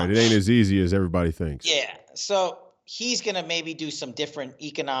Taiwan. Right. It ain't as easy as everybody thinks. Yeah. So he's going to maybe do some different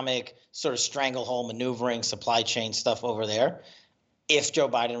economic sort of stranglehold maneuvering, supply chain stuff over there if Joe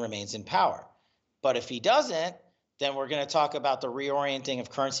Biden remains in power. But if he doesn't, then we're going to talk about the reorienting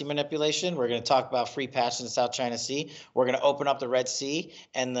of currency manipulation. We're going to talk about free passage in the South China Sea. We're going to open up the Red Sea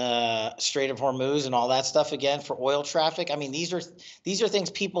and the Strait of Hormuz and all that stuff again for oil traffic. I mean, these are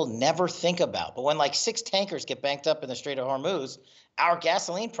things people never think about. But when like 6 tankers get banked up in the Strait of Hormuz, our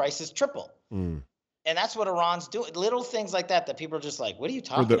gasoline prices triple. And that's what Iran's doing. Little things like that people are just like, what are you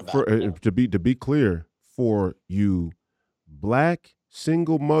talking about? To be clear, for you black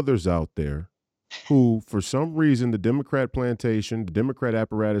single mothers out there who, for some reason, the Democrat plantation, the Democrat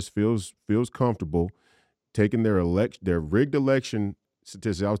apparatus feels comfortable taking their rigged election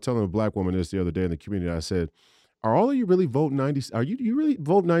statistics. I was telling a black woman this the other day in the community. I said, "Are all of you really vote 90? Are you really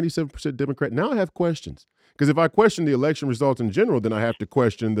vote 97% Democrat?" Now I have questions, because if I question the election results in general, then I have to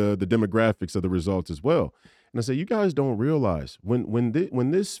question the demographics of the results as well. And I say, you guys don't realize when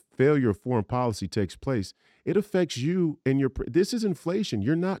this failure of foreign policy takes place, it affects you and this is inflation.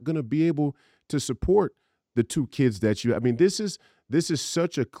 You're not going to be able to support the 2 kids that you. I mean, this is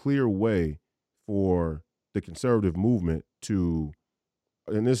such a clear way for the conservative movement to,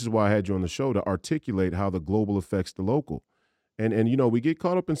 and this is why I had you on the show, to articulate how the global affects the local. And we get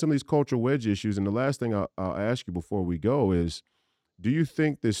caught up in some of these cultural wedge issues. And the last thing I'll ask you before we go is, do you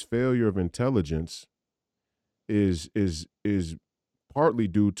think this failure of intelligence is partly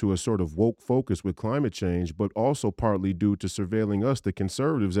due to a sort of woke focus with climate change, but also partly due to surveilling us, the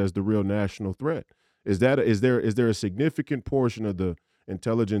conservatives, as the real national threat? Is there a significant portion of the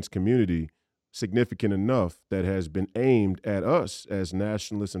intelligence community significant enough that has been aimed at us as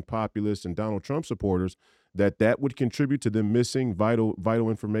nationalists and populists and Donald Trump supporters that would contribute to them missing vital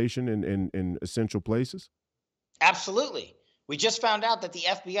information in essential places? Absolutely. We just found out that the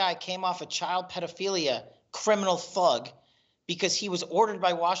FBI came off a child pedophilia criminal thug because he was ordered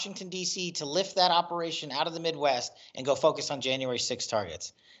by Washington, D.C. to lift that operation out of the Midwest and go focus on January 6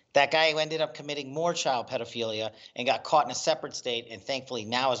 targets. That guy who ended up committing more child pedophilia and got caught in a separate state and thankfully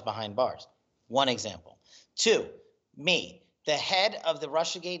now is behind bars. One example. Two, me, the head of the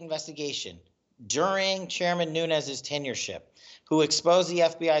Russiagate investigation during Chairman Nunes's tenureship, who exposed the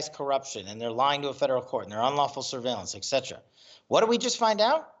FBI's corruption and they're lying to a federal court and their unlawful surveillance, etc. What did we just find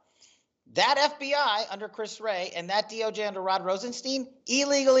out? That FBI under Chris Wray and that DOJ under Rod Rosenstein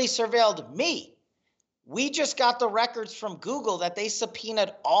illegally surveilled me. We just got the records from Google that they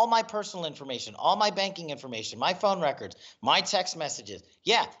subpoenaed all my personal information, all my banking information, my phone records, my text messages.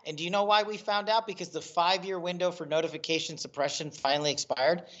 Yeah, and do you know why we found out? Because the 5-year window for notification suppression finally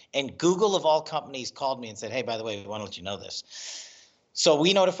expired, and Google of all companies called me and said, hey, by the way, we want to let you know this. So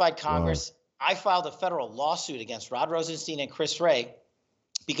we notified Congress. Wow. I filed a federal lawsuit against Rod Rosenstein and Chris Wray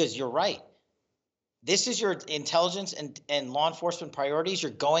because you're right. This is your intelligence and law enforcement priorities.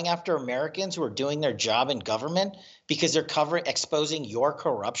 You're going after Americans who are doing their job in government because they're exposing your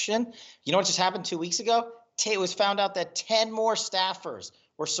corruption. You know what just happened 2 weeks ago? It was found out that 10 more staffers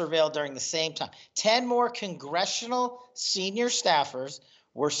were surveilled during the same time. 10 more congressional senior staffers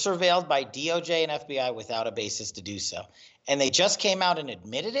were surveilled by DOJ and FBI without a basis to do so. And they just came out and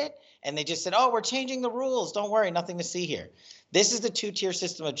admitted it. And they just said, oh, we're changing the rules. Don't worry, nothing to see here. This is the two-tier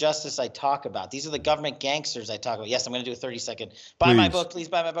system of justice I talk about. These are the government gangsters I talk about. Yes, I'm going to do a 30-second. Buy my book. Please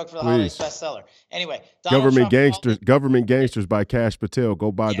buy my book for the holidays bestseller. Anyway, Government Gangsters by Kash Patel.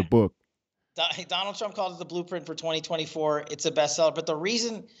 Go buy the book. Donald Trump called it the blueprint for 2024. It's a bestseller. But the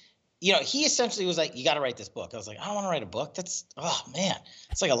reason, he essentially was like, you got to write this book. I was like, I don't want to write a book. Oh, man,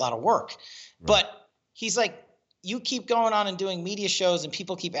 it's like a lot of work. Right. But he's like, you keep going on and doing media shows and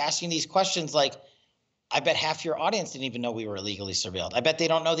people keep asking these questions like, I bet half your audience didn't even know we were illegally surveilled. I bet they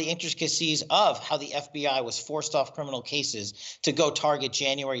don't know the intricacies of how the FBI was forced off criminal cases to go target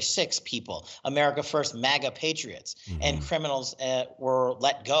January 6 people, America First MAGA patriots, and criminals were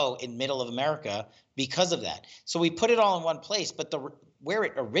let go in middle of America because of that. So we put it all in one place, but where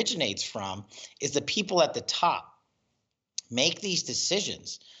it originates from is the people at the top make these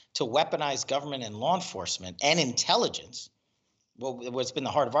decisions to weaponize government and law enforcement and intelligence. Well, what's been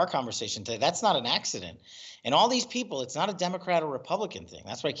the heart of our conversation today, that's not an accident. And all these people, it's not a Democrat or Republican thing.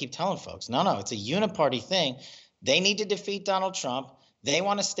 That's what I keep telling folks. No, it's a uniparty thing. They need to defeat Donald Trump. They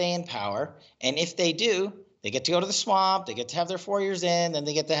want to stay in power. And if they do, they get to go to the swamp. They get to have their 4 years in. Then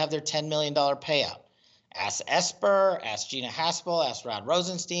they get to have their $10 million payout. Ask Esper, ask Gina Haspel, ask Rod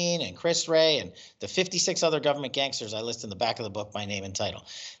Rosenstein and Chris Wray and the 56 other government gangsters I list in the back of the book by name and title.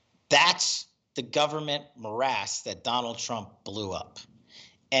 That's the government morass that Donald Trump blew up.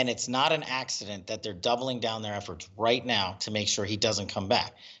 And it's not an accident that they're doubling down their efforts right now to make sure he doesn't come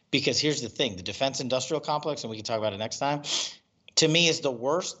back. Because here's the thing, the defense industrial complex, and we can talk about it next time, to me is the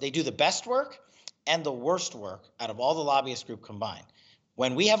worst. They do the best work and the worst work out of all the lobbyist group combined.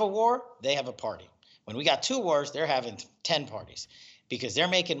 When we have a war, they have a party. When we got 2 wars, they're having 10 parties. Because they're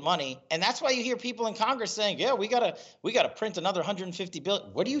making money. And that's why you hear people in Congress saying, yeah, we gotta print another 150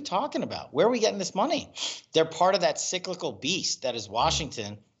 billion. What are you talking about? Where are we getting this money? They're part of that cyclical beast that is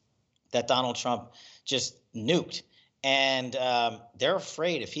Washington that Donald Trump just nuked. And they're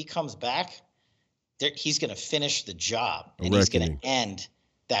afraid if he comes back, he's going to finish the job and he's going to end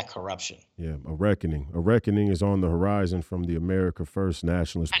that corruption. Yeah, a reckoning. A reckoning is on the horizon from the America First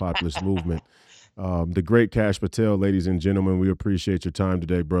nationalist populist movement. The great Kash Patel, ladies and gentlemen, we appreciate your time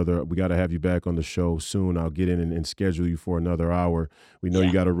today, brother. We got to have you back on the show soon. I'll get in and schedule you for another hour. We know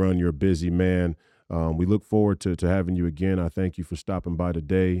you got to run. You're a busy man. We look forward to having you again. I thank you for stopping by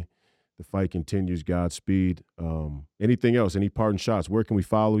today. The fight continues. Godspeed. Anything else? Any parting shots? Where can we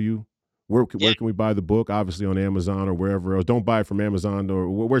follow you? Where can we buy the book? Obviously on Amazon or wherever else. Don't buy it from Amazon, or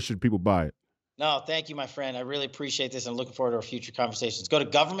where should people buy it? No, thank you, my friend. I really appreciate this. I'm looking forward to our future conversations. Go to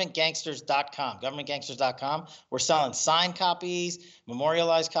governmentgangsters.com, governmentgangsters.com. We're selling signed copies,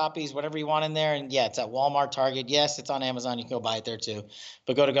 memorialized copies, whatever you want in there. And yeah, it's at Walmart, Target. Yes, it's on Amazon. You can go buy it there too.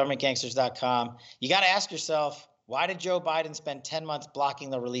 But go to governmentgangsters.com. You got to ask yourself, why did Joe Biden spend 10 months blocking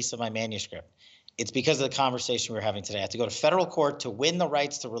the release of my manuscript? It's because of the conversation we're having today. I had to go to federal court to win the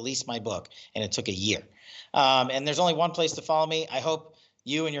rights to release my book, and it took a year. And there's only one place to follow me. I hope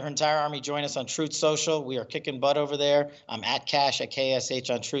you and your entire army join us on Truth Social. We are kicking butt over there. I'm at Kash, at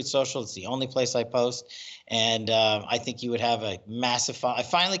KSH on Truth Social. It's the only place I post. And I think you would have a massive. I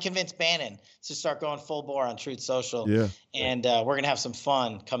finally convinced Bannon to start going full bore on Truth Social, Yeah. and we're gonna have some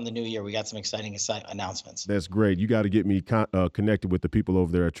fun come the new year. We got some exciting announcements. That's great. You got to get me connected with the people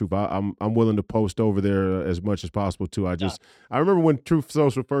over there at Truth. I'm willing to post over there as much as possible too. Done. I remember when Truth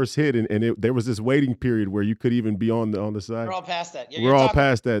Social first hit, and there was this waiting period where you could even be on the site. We're all past that. We're all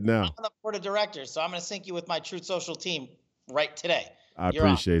past that now. I'm on the board of directors, so I'm going to sync you with my Truth Social team right today. I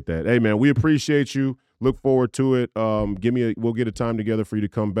appreciate that. Hey man, we appreciate you. Look forward to it. We'll get a time together for you to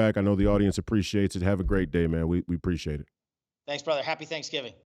come back. I know the audience appreciates it. Have a great day, man. We appreciate it. Thanks, brother. Happy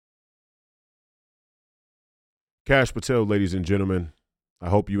Thanksgiving. Kash Patel, ladies and gentlemen. I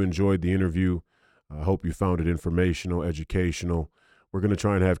hope you enjoyed the interview. I hope you found it informational, educational. We're going to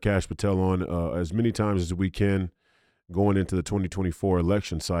try and have Kash Patel on as many times as we can going into the 2024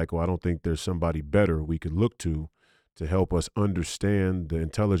 election cycle. I don't think there's somebody better we could look to help us understand the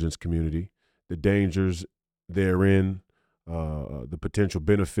intelligence community, the dangers therein, the potential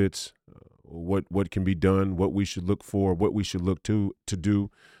benefits, what can be done, what we should look for, what we should look to do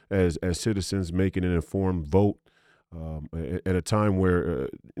as citizens making an informed vote. At a time where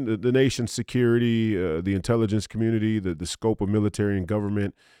the nation's security, the intelligence community, the scope of military and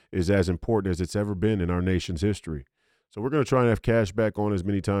government is as important as it's ever been in our nation's history. So we're going to try and have Kash back on as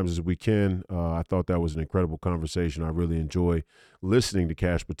many times as we can. I thought that was an incredible conversation. I really enjoy listening to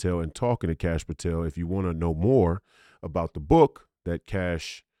Kash Patel and talking to Kash Patel. If you want to know more about the book that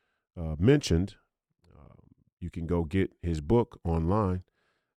Kash mentioned, you can go get his book online,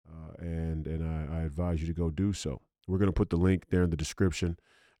 and I advise you to go do so. We're going to put the link there in the description.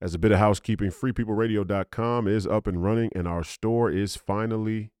 As a bit of housekeeping, freepeopleradio.com is up and running, and our store is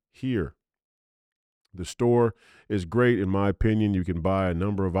finally here. The store is great, in my opinion. You can buy a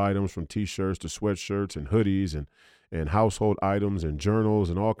number of items from T-shirts to sweatshirts and hoodies and household items and journals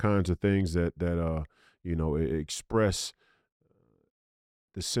and all kinds of things that express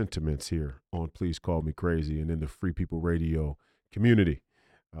the sentiments here on Please Call Me Crazy and in the Free People Radio community.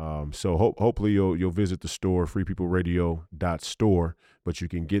 So hopefully you'll visit the store, freepeopleradio.store, but you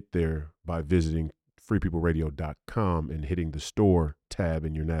can get there by visiting freepeopleradio.com and hitting the store tab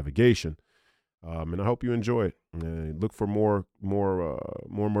in your navigation. And I hope you enjoy it. Look for more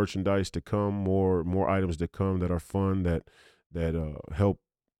merchandise to come, more items to come that are fun, that help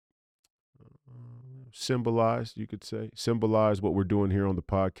symbolize what we're doing here on the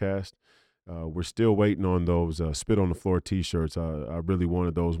podcast. We're still waiting on those Spit on the Floor T-shirts. I really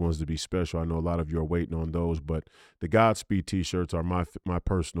wanted those ones to be special. I know a lot of you are waiting on those, but the Godspeed T-shirts are my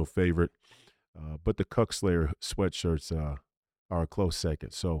personal favorite. But the Cuck Slayer sweatshirts are a close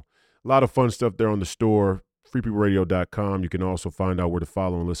second. So a lot of fun stuff there on the store, freepeopleradio.com. You can also find out where to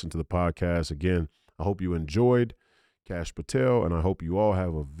follow and listen to the podcast. Again, I hope you enjoyed Kash Patel, and I hope you all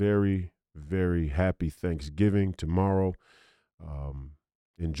have a very, very happy Thanksgiving tomorrow.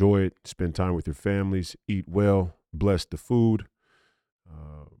 Enjoy it. Spend time with your families. Eat well. Bless the food.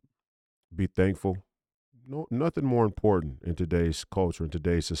 Be thankful. Nothing more important in today's culture, in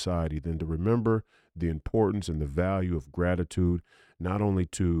today's society, than to remember the importance and the value of gratitude, not only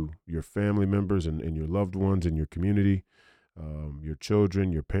to your family members and your loved ones in your community, your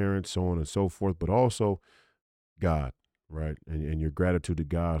children, your parents, so on and so forth, but also God, right? And your gratitude to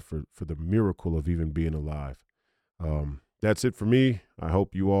God for the miracle of even being alive. That's it for me. I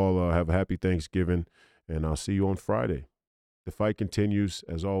hope you all have a happy Thanksgiving, and I'll see you on Friday. The fight continues.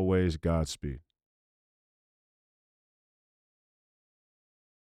 As always, Godspeed.